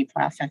host of due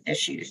process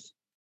issues.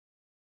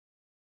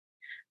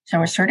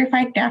 So a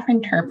certified deaf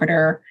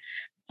interpreter,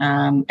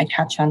 I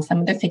touched on some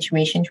of the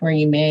situations where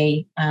you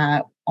may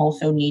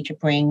also need to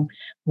bring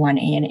one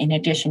in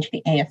addition to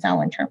the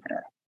ASL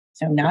interpreter.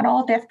 So not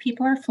all deaf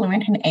people are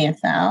fluent in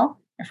ASL.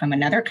 They're from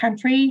another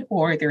country,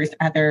 or there's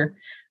other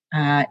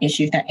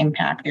issues that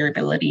impact their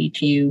ability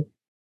to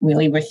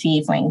really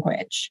receive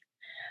language.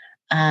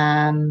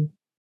 A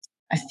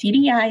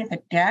CDI is a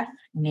deaf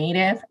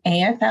native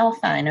ASL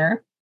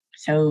signer,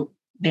 so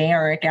they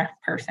are a deaf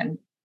person,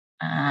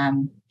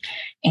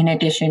 in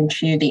addition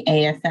to the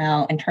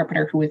ASL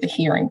interpreter who is a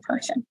hearing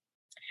person.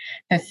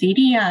 The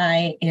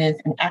CDI is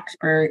an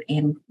expert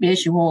in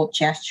visual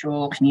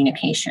gestural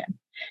communication.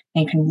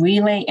 They can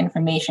relay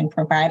information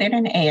provided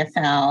in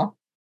ASL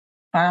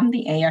from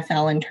the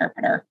ASL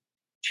interpreter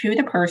to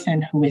the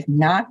person who is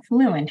not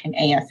fluent in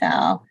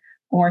ASL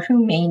or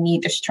who may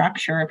need the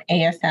structure of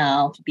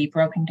ASL to be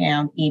broken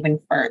down even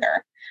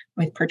further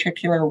with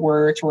particular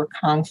words or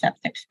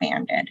concepts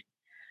expanded.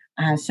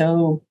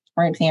 So,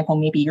 for example,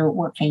 maybe you're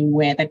working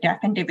with a deaf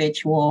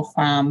individual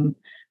from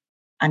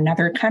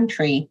another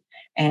country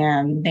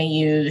and they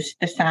use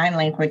the sign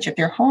language of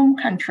their home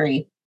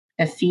country.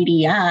 The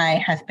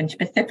CDI has been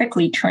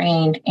specifically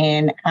trained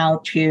in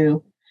how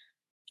to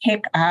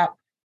pick up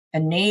the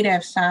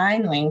native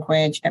sign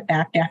language that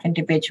that deaf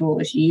individual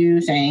is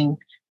using,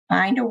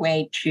 find a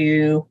way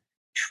to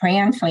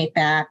translate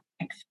that,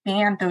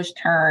 expand those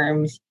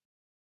terms,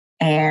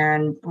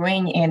 and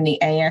bring in the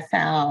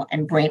ASL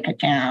and break it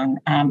down.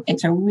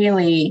 It's a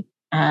really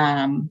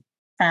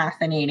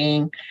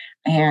fascinating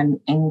and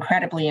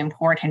incredibly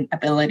important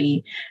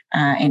ability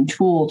and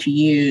tool to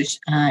use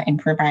in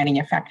providing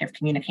effective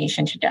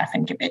communication to deaf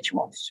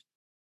individuals.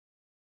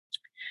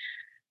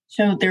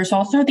 So there's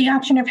also the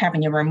option of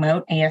having a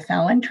remote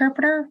ASL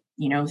interpreter.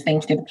 You know,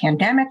 thanks to the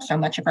pandemic, so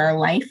much of our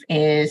life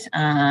is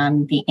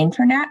the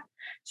internet.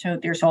 So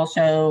there's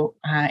also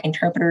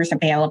interpreters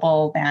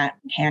available that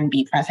can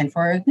be present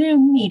for a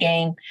Zoom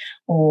meeting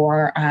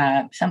or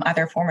some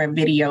other form of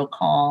video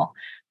call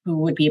who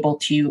would be able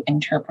to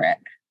interpret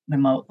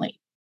remotely.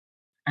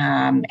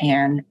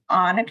 And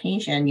on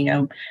occasion, you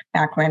know,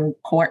 back when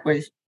court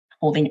was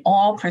holding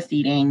all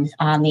proceedings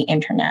on the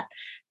internet,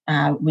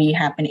 we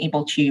have been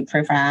able to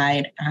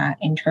provide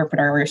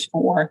interpreters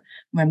for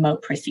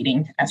remote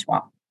proceedings as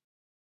well.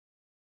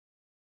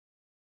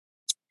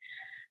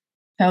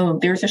 So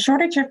there's a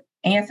shortage of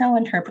ASL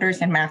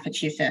interpreters in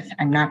Massachusetts.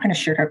 I'm not going to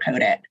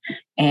sugarcoat it.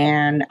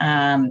 And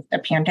the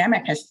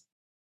pandemic has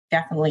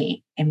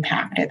definitely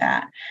impacted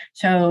that.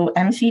 So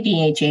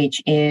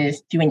MCDHH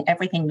is doing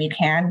everything we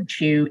can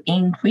to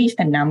increase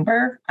the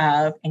number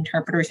of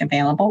interpreters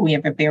available. We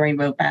have a very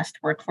robust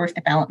workforce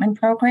development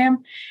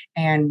program,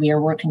 and we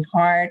are working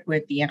hard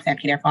with the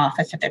Executive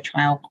Office of the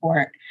Trial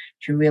Court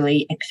to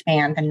really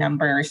expand the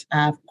numbers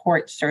of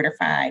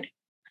court-certified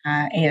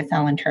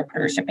ASL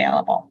interpreters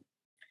available.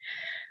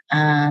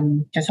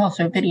 There's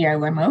also video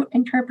remote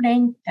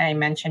interpreting that I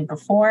mentioned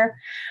before,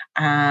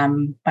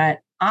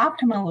 but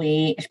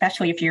optimally,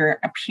 especially if you're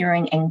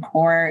appearing in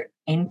court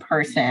in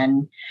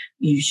person,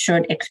 you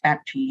should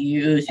expect to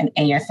use an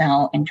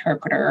ASL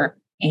interpreter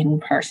in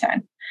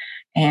person.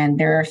 And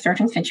there are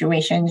certain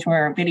situations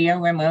where a video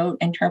remote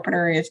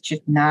interpreter is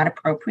just not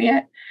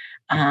appropriate.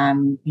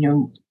 You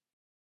know,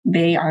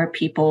 they are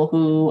people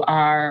who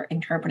are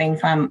interpreting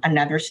from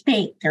another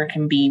state. There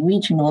can be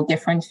regional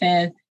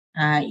differences.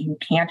 You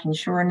can't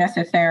ensure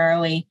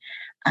necessarily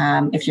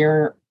if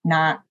you're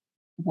not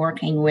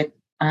working with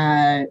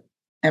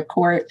the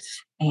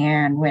courts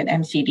and with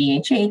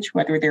MCDHH,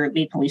 whether they're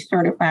legally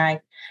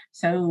certified.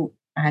 So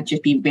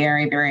just be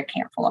very, very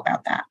careful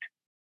about that.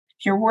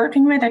 If you're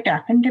working with a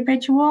deaf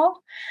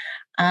individual,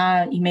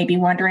 you may be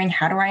wondering,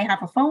 how do I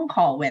have a phone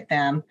call with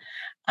them?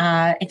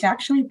 It's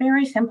actually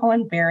very simple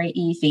and very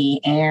easy.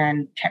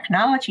 And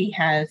technology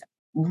has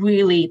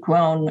really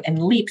grown in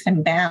leaps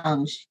and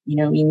bounds. You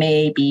know, you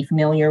may be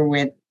familiar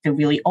with the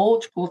really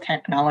old school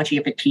technology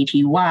of a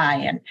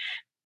TTY, and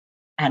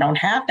I don't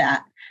have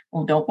that.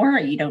 Well, don't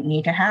worry, you don't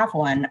need to have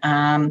one.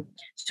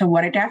 So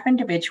what a deaf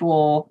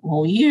individual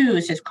will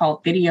use is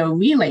called Video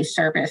Relay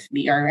Service,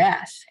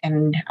 VRS.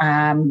 And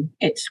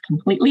it's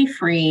completely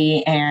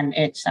free and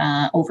it's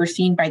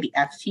overseen by the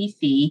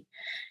FCC.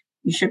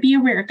 You should be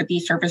aware that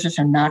these services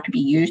are not to be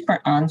used for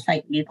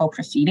on-site legal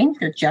proceedings.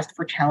 They're just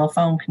for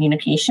telephone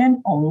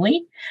communication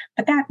only.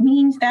 But that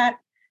means that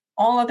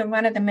all of the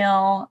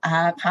run-of-the-mill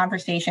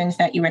conversations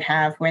that you would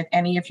have with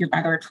any of your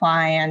other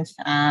clients,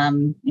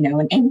 you know,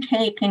 an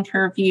intake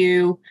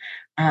interview,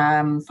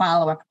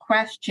 follow-up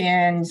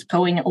questions,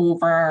 going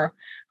over,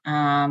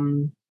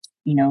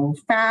 you know,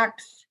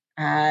 facts,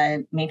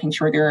 making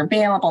sure they're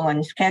available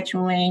and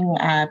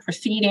scheduling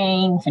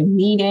proceedings and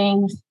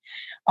meetings.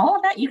 All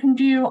of that you can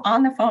do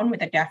on the phone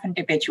with a deaf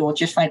individual,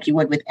 just like you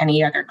would with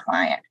any other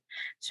client.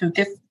 So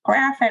this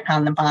graphic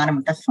on the bottom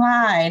of the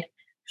slide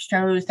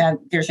shows that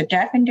there's a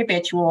deaf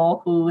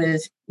individual who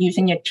is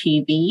using a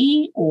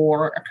TV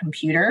or a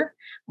computer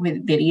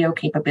with video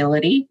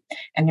capability,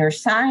 and they're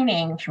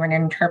signing to an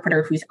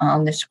interpreter who's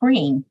on the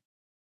screen.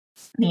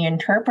 The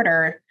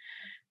interpreter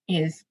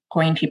is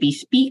going to be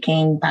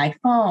speaking by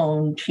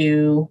phone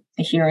to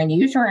the hearing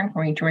user. I'm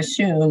going to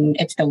assume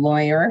it's the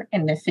lawyer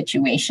in this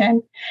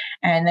situation.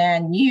 And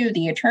then you,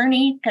 the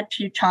attorney, get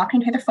to talking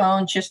to the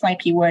phone just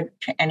like you would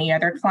to any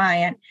other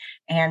client.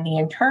 And the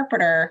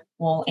interpreter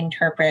will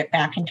interpret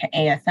back into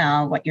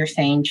ASL what you're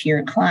saying to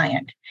your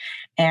client.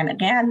 And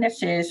again,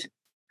 this is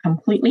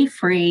completely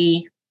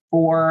free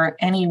for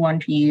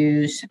anyone to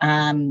use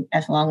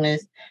as long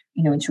as,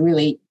 you know, it's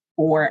really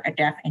for a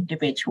deaf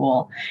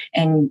individual,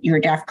 and your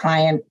deaf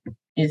client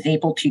is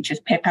able to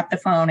just pick up the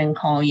phone and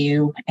call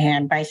you,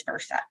 and vice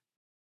versa.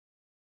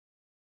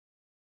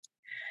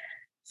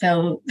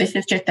 So this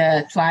is just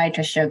a slide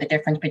to show the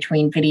difference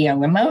between video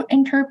remote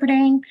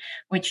interpreting,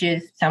 which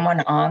is someone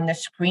on the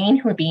screen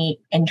who would be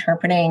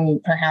interpreting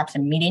perhaps a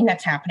meeting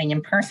that's happening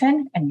in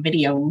person, and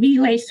video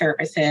relay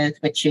services,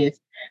 which is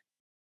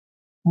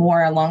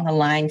more along the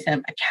lines of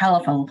a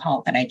telephone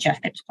call that I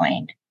just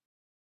explained.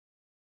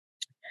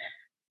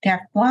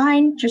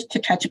 Deafblind, just to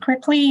touch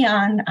quickly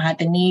on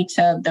the needs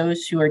of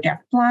those who are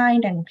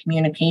deafblind and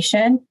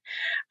communication.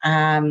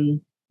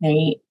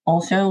 They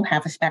also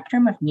have a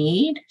spectrum of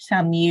need.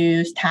 Some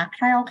use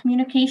tactile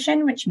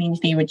communication, which means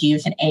they would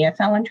use an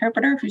ASL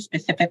interpreter who's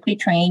specifically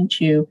trained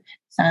to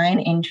sign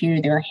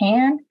into their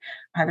hand.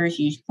 Others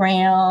use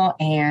Braille,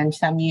 and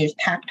some use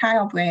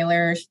tactile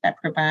braillers that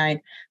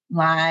provide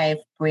live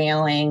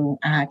brailing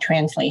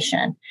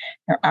translation.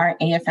 There are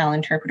ASL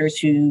interpreters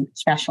who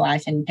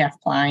specialize in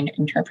deafblind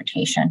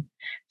interpretation.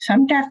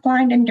 Some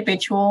deafblind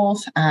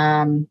individuals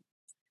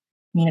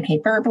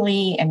communicate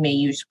verbally and may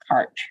use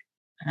CART,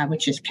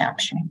 which is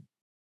captioning.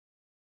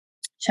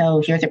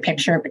 So here's a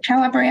picture of a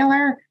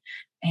telebrailer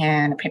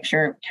and a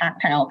picture of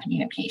tactile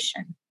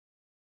communication.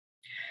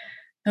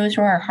 Those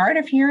who are hard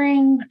of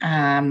hearing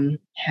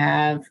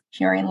have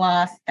hearing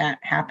loss that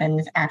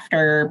happens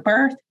after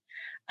birth.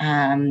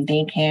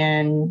 They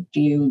can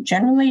do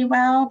generally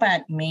well,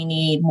 but may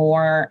need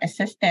more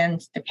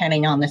assistance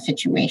depending on the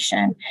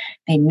situation.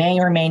 They may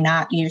or may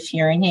not use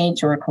hearing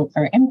aids or a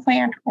cochlear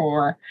implant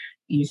or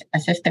use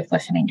assistive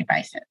listening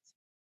devices.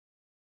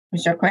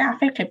 There's a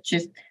graphic of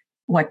just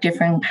what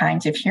different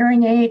kinds of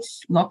hearing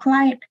aids look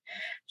like.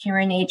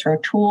 Hearing aids are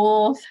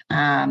tools.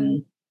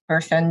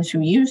 Persons who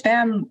use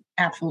them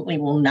absolutely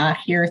will not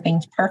hear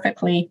things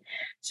perfectly.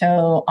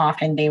 So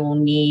often they will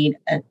need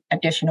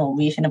additional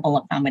reasonable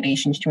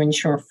accommodations to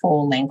ensure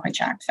full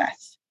language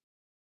access.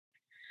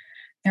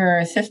 There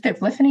are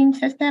assistive listening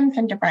systems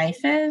and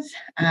devices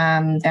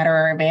that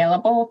are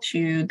available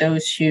to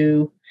those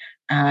who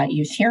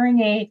use hearing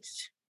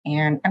aids.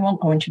 And I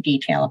won't go into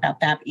detail about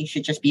that, but you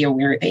should just be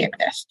aware they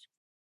exist.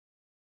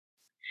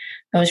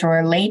 Those who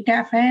are late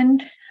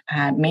deafened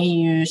may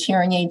use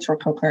hearing aids or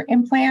cochlear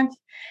implants,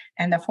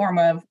 and the form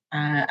of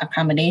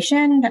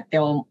accommodation that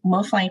they'll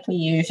most likely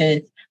use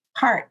is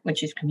CART,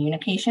 which is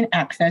Communication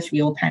Access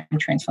Real-Time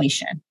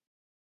Translation.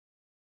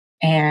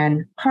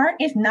 And CART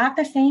is not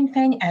the same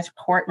thing as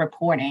court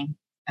reporting.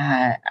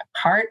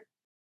 CART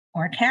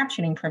or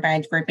captioning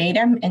provides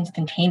verbatim,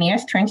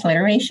 instantaneous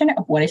transliteration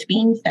of what is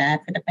being said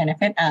for the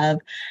benefit of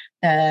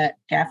the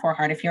deaf or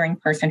hard of hearing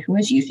person who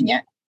is using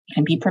it. It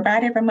can be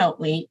provided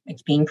remotely.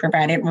 It's being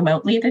provided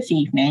remotely this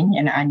evening,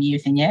 and I'm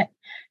using it.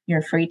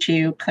 You're free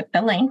to click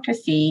the link to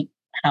see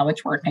how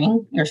it's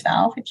working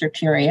yourself if you're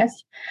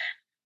curious.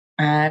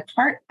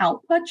 CART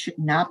output should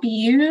not be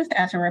used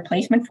as a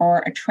replacement for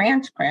a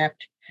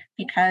transcript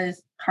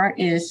because CART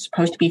is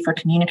supposed to be for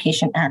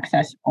communication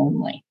access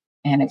only.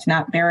 And it's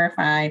not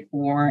verified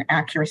for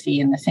accuracy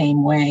in the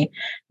same way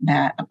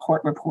that a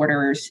court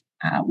reporter's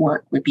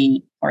work would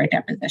be for a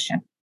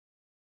deposition.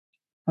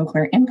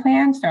 Cochlear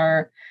implants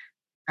are,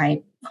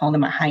 I call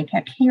them a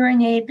high-tech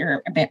hearing aid.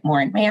 They're a bit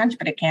more advanced,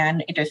 but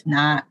again, it does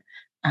not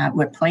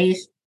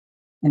replace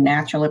the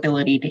natural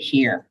ability to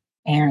hear.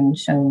 And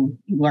so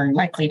you are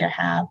likely to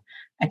have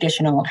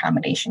additional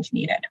accommodations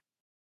needed.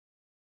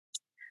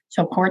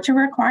 So courts are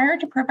required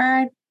to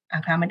provide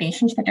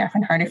accommodations to deaf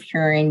and hard of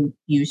hearing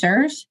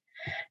users.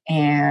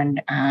 And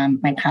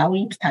my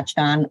colleagues touched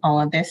on all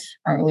of this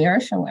earlier,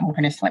 so I'm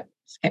going to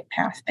skip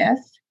past this.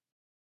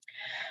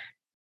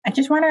 I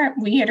just want to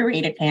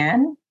reiterate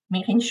again,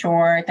 making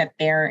sure that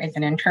there is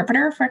an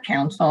interpreter for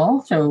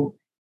counsel, so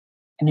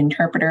an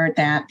interpreter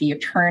that the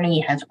attorney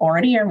has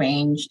already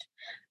arranged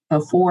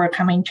before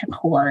coming to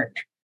court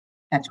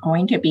that's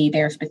going to be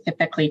there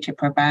specifically to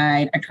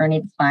provide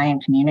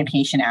attorney-client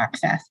communication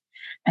access.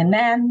 And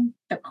then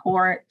the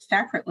court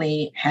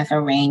separately has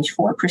arranged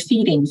for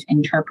proceedings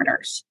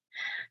interpreters.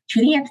 To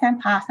the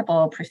extent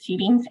possible,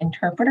 proceedings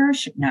interpreters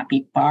should not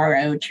be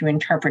borrowed to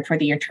interpret for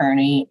the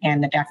attorney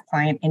and the deaf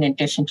client in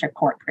addition to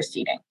court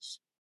proceedings.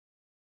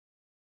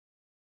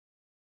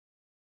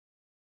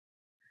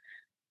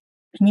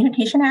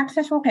 Communication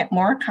access will get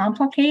more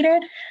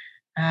complicated.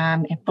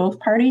 If both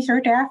parties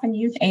are deaf and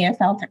use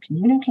ASL to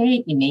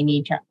communicate, you may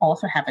need to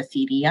also have a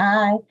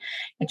CDI.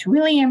 It's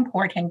really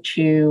important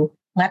to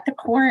let the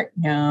court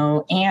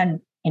know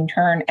and in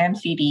turn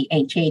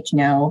MCDHH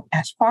know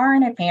as far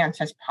in advance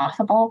as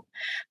possible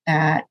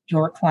that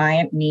your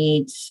client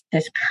needs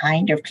this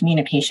kind of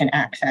communication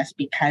access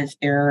because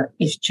there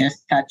is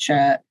just such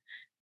a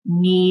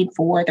need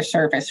for the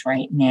service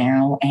right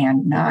now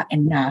and not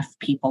enough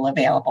people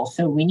available.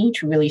 So we need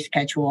to really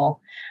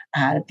schedule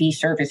these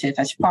services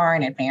as far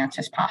in advance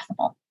as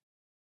possible.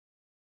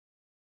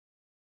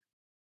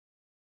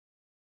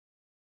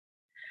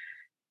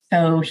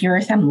 So here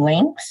are some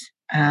links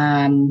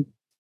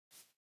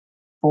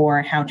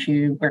for how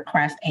to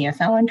request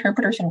ASL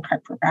interpreters and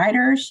CART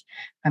providers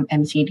from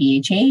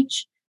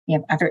MCDHH. We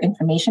have other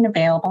information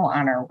available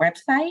on our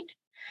website.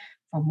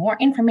 For more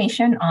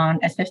information on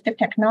assistive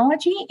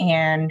technology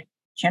and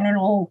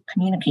general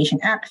communication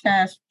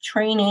access,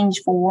 trainings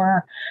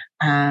for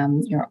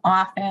your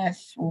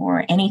office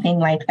or anything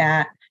like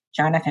that,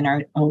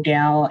 Jonathan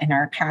Odell in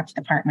our CAPS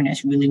department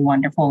is really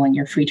wonderful, and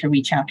you're free to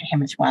reach out to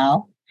him as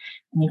well.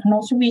 And you can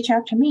also reach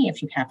out to me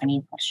if you have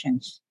any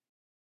questions.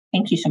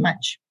 Thank you so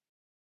much.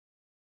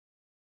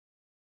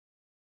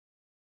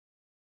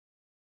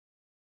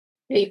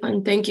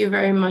 Caitlin, thank you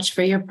very much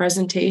for your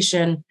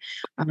presentation.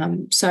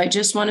 So I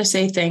just want to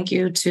say thank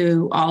you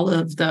to all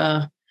of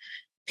the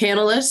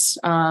panelists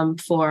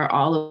for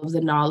all of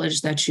the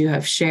knowledge that you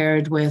have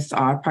shared with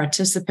our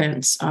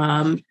participants.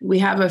 We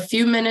have a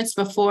few minutes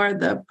before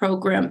the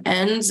program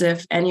ends.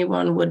 If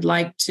anyone would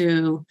like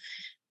to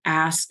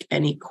ask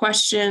any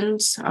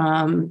questions,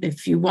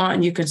 if you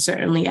want, you can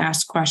certainly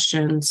ask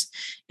questions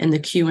in the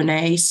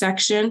Q&A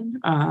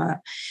section.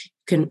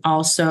 You can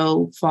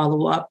also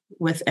follow up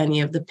with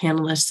any of the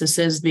panelists. This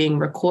is being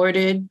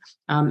recorded,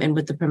 and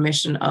with the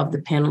permission of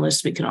the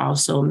panelists, we can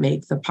also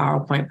make the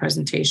PowerPoint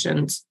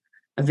presentations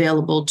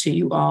available to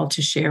you all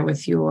to share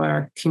with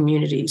your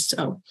communities.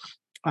 So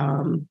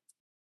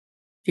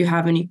if you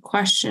have any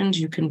questions,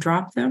 you can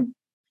drop them.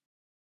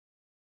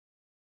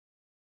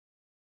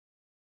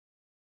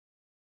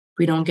 If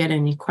we don't get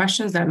any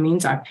questions, that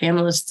means our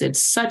panelists did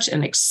such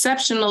an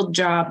exceptional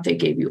job. They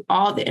gave you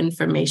all the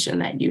information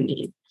that you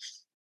need.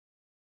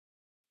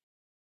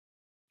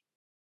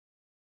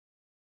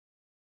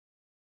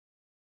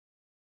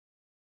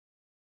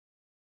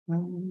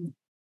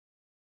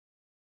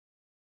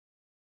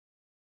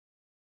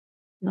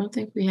 I don't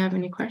think we have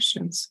any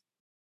questions.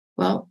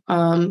 Well,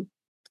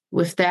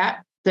 with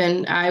that,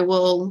 then I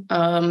will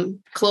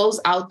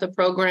close out the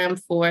program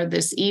for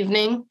this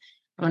evening.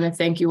 I want to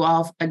thank you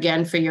all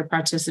again for your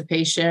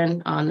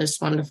participation on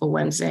this wonderful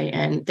Wednesday,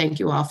 and thank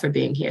you all for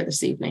being here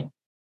this evening.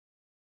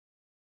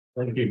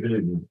 Thank you. Good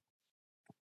evening.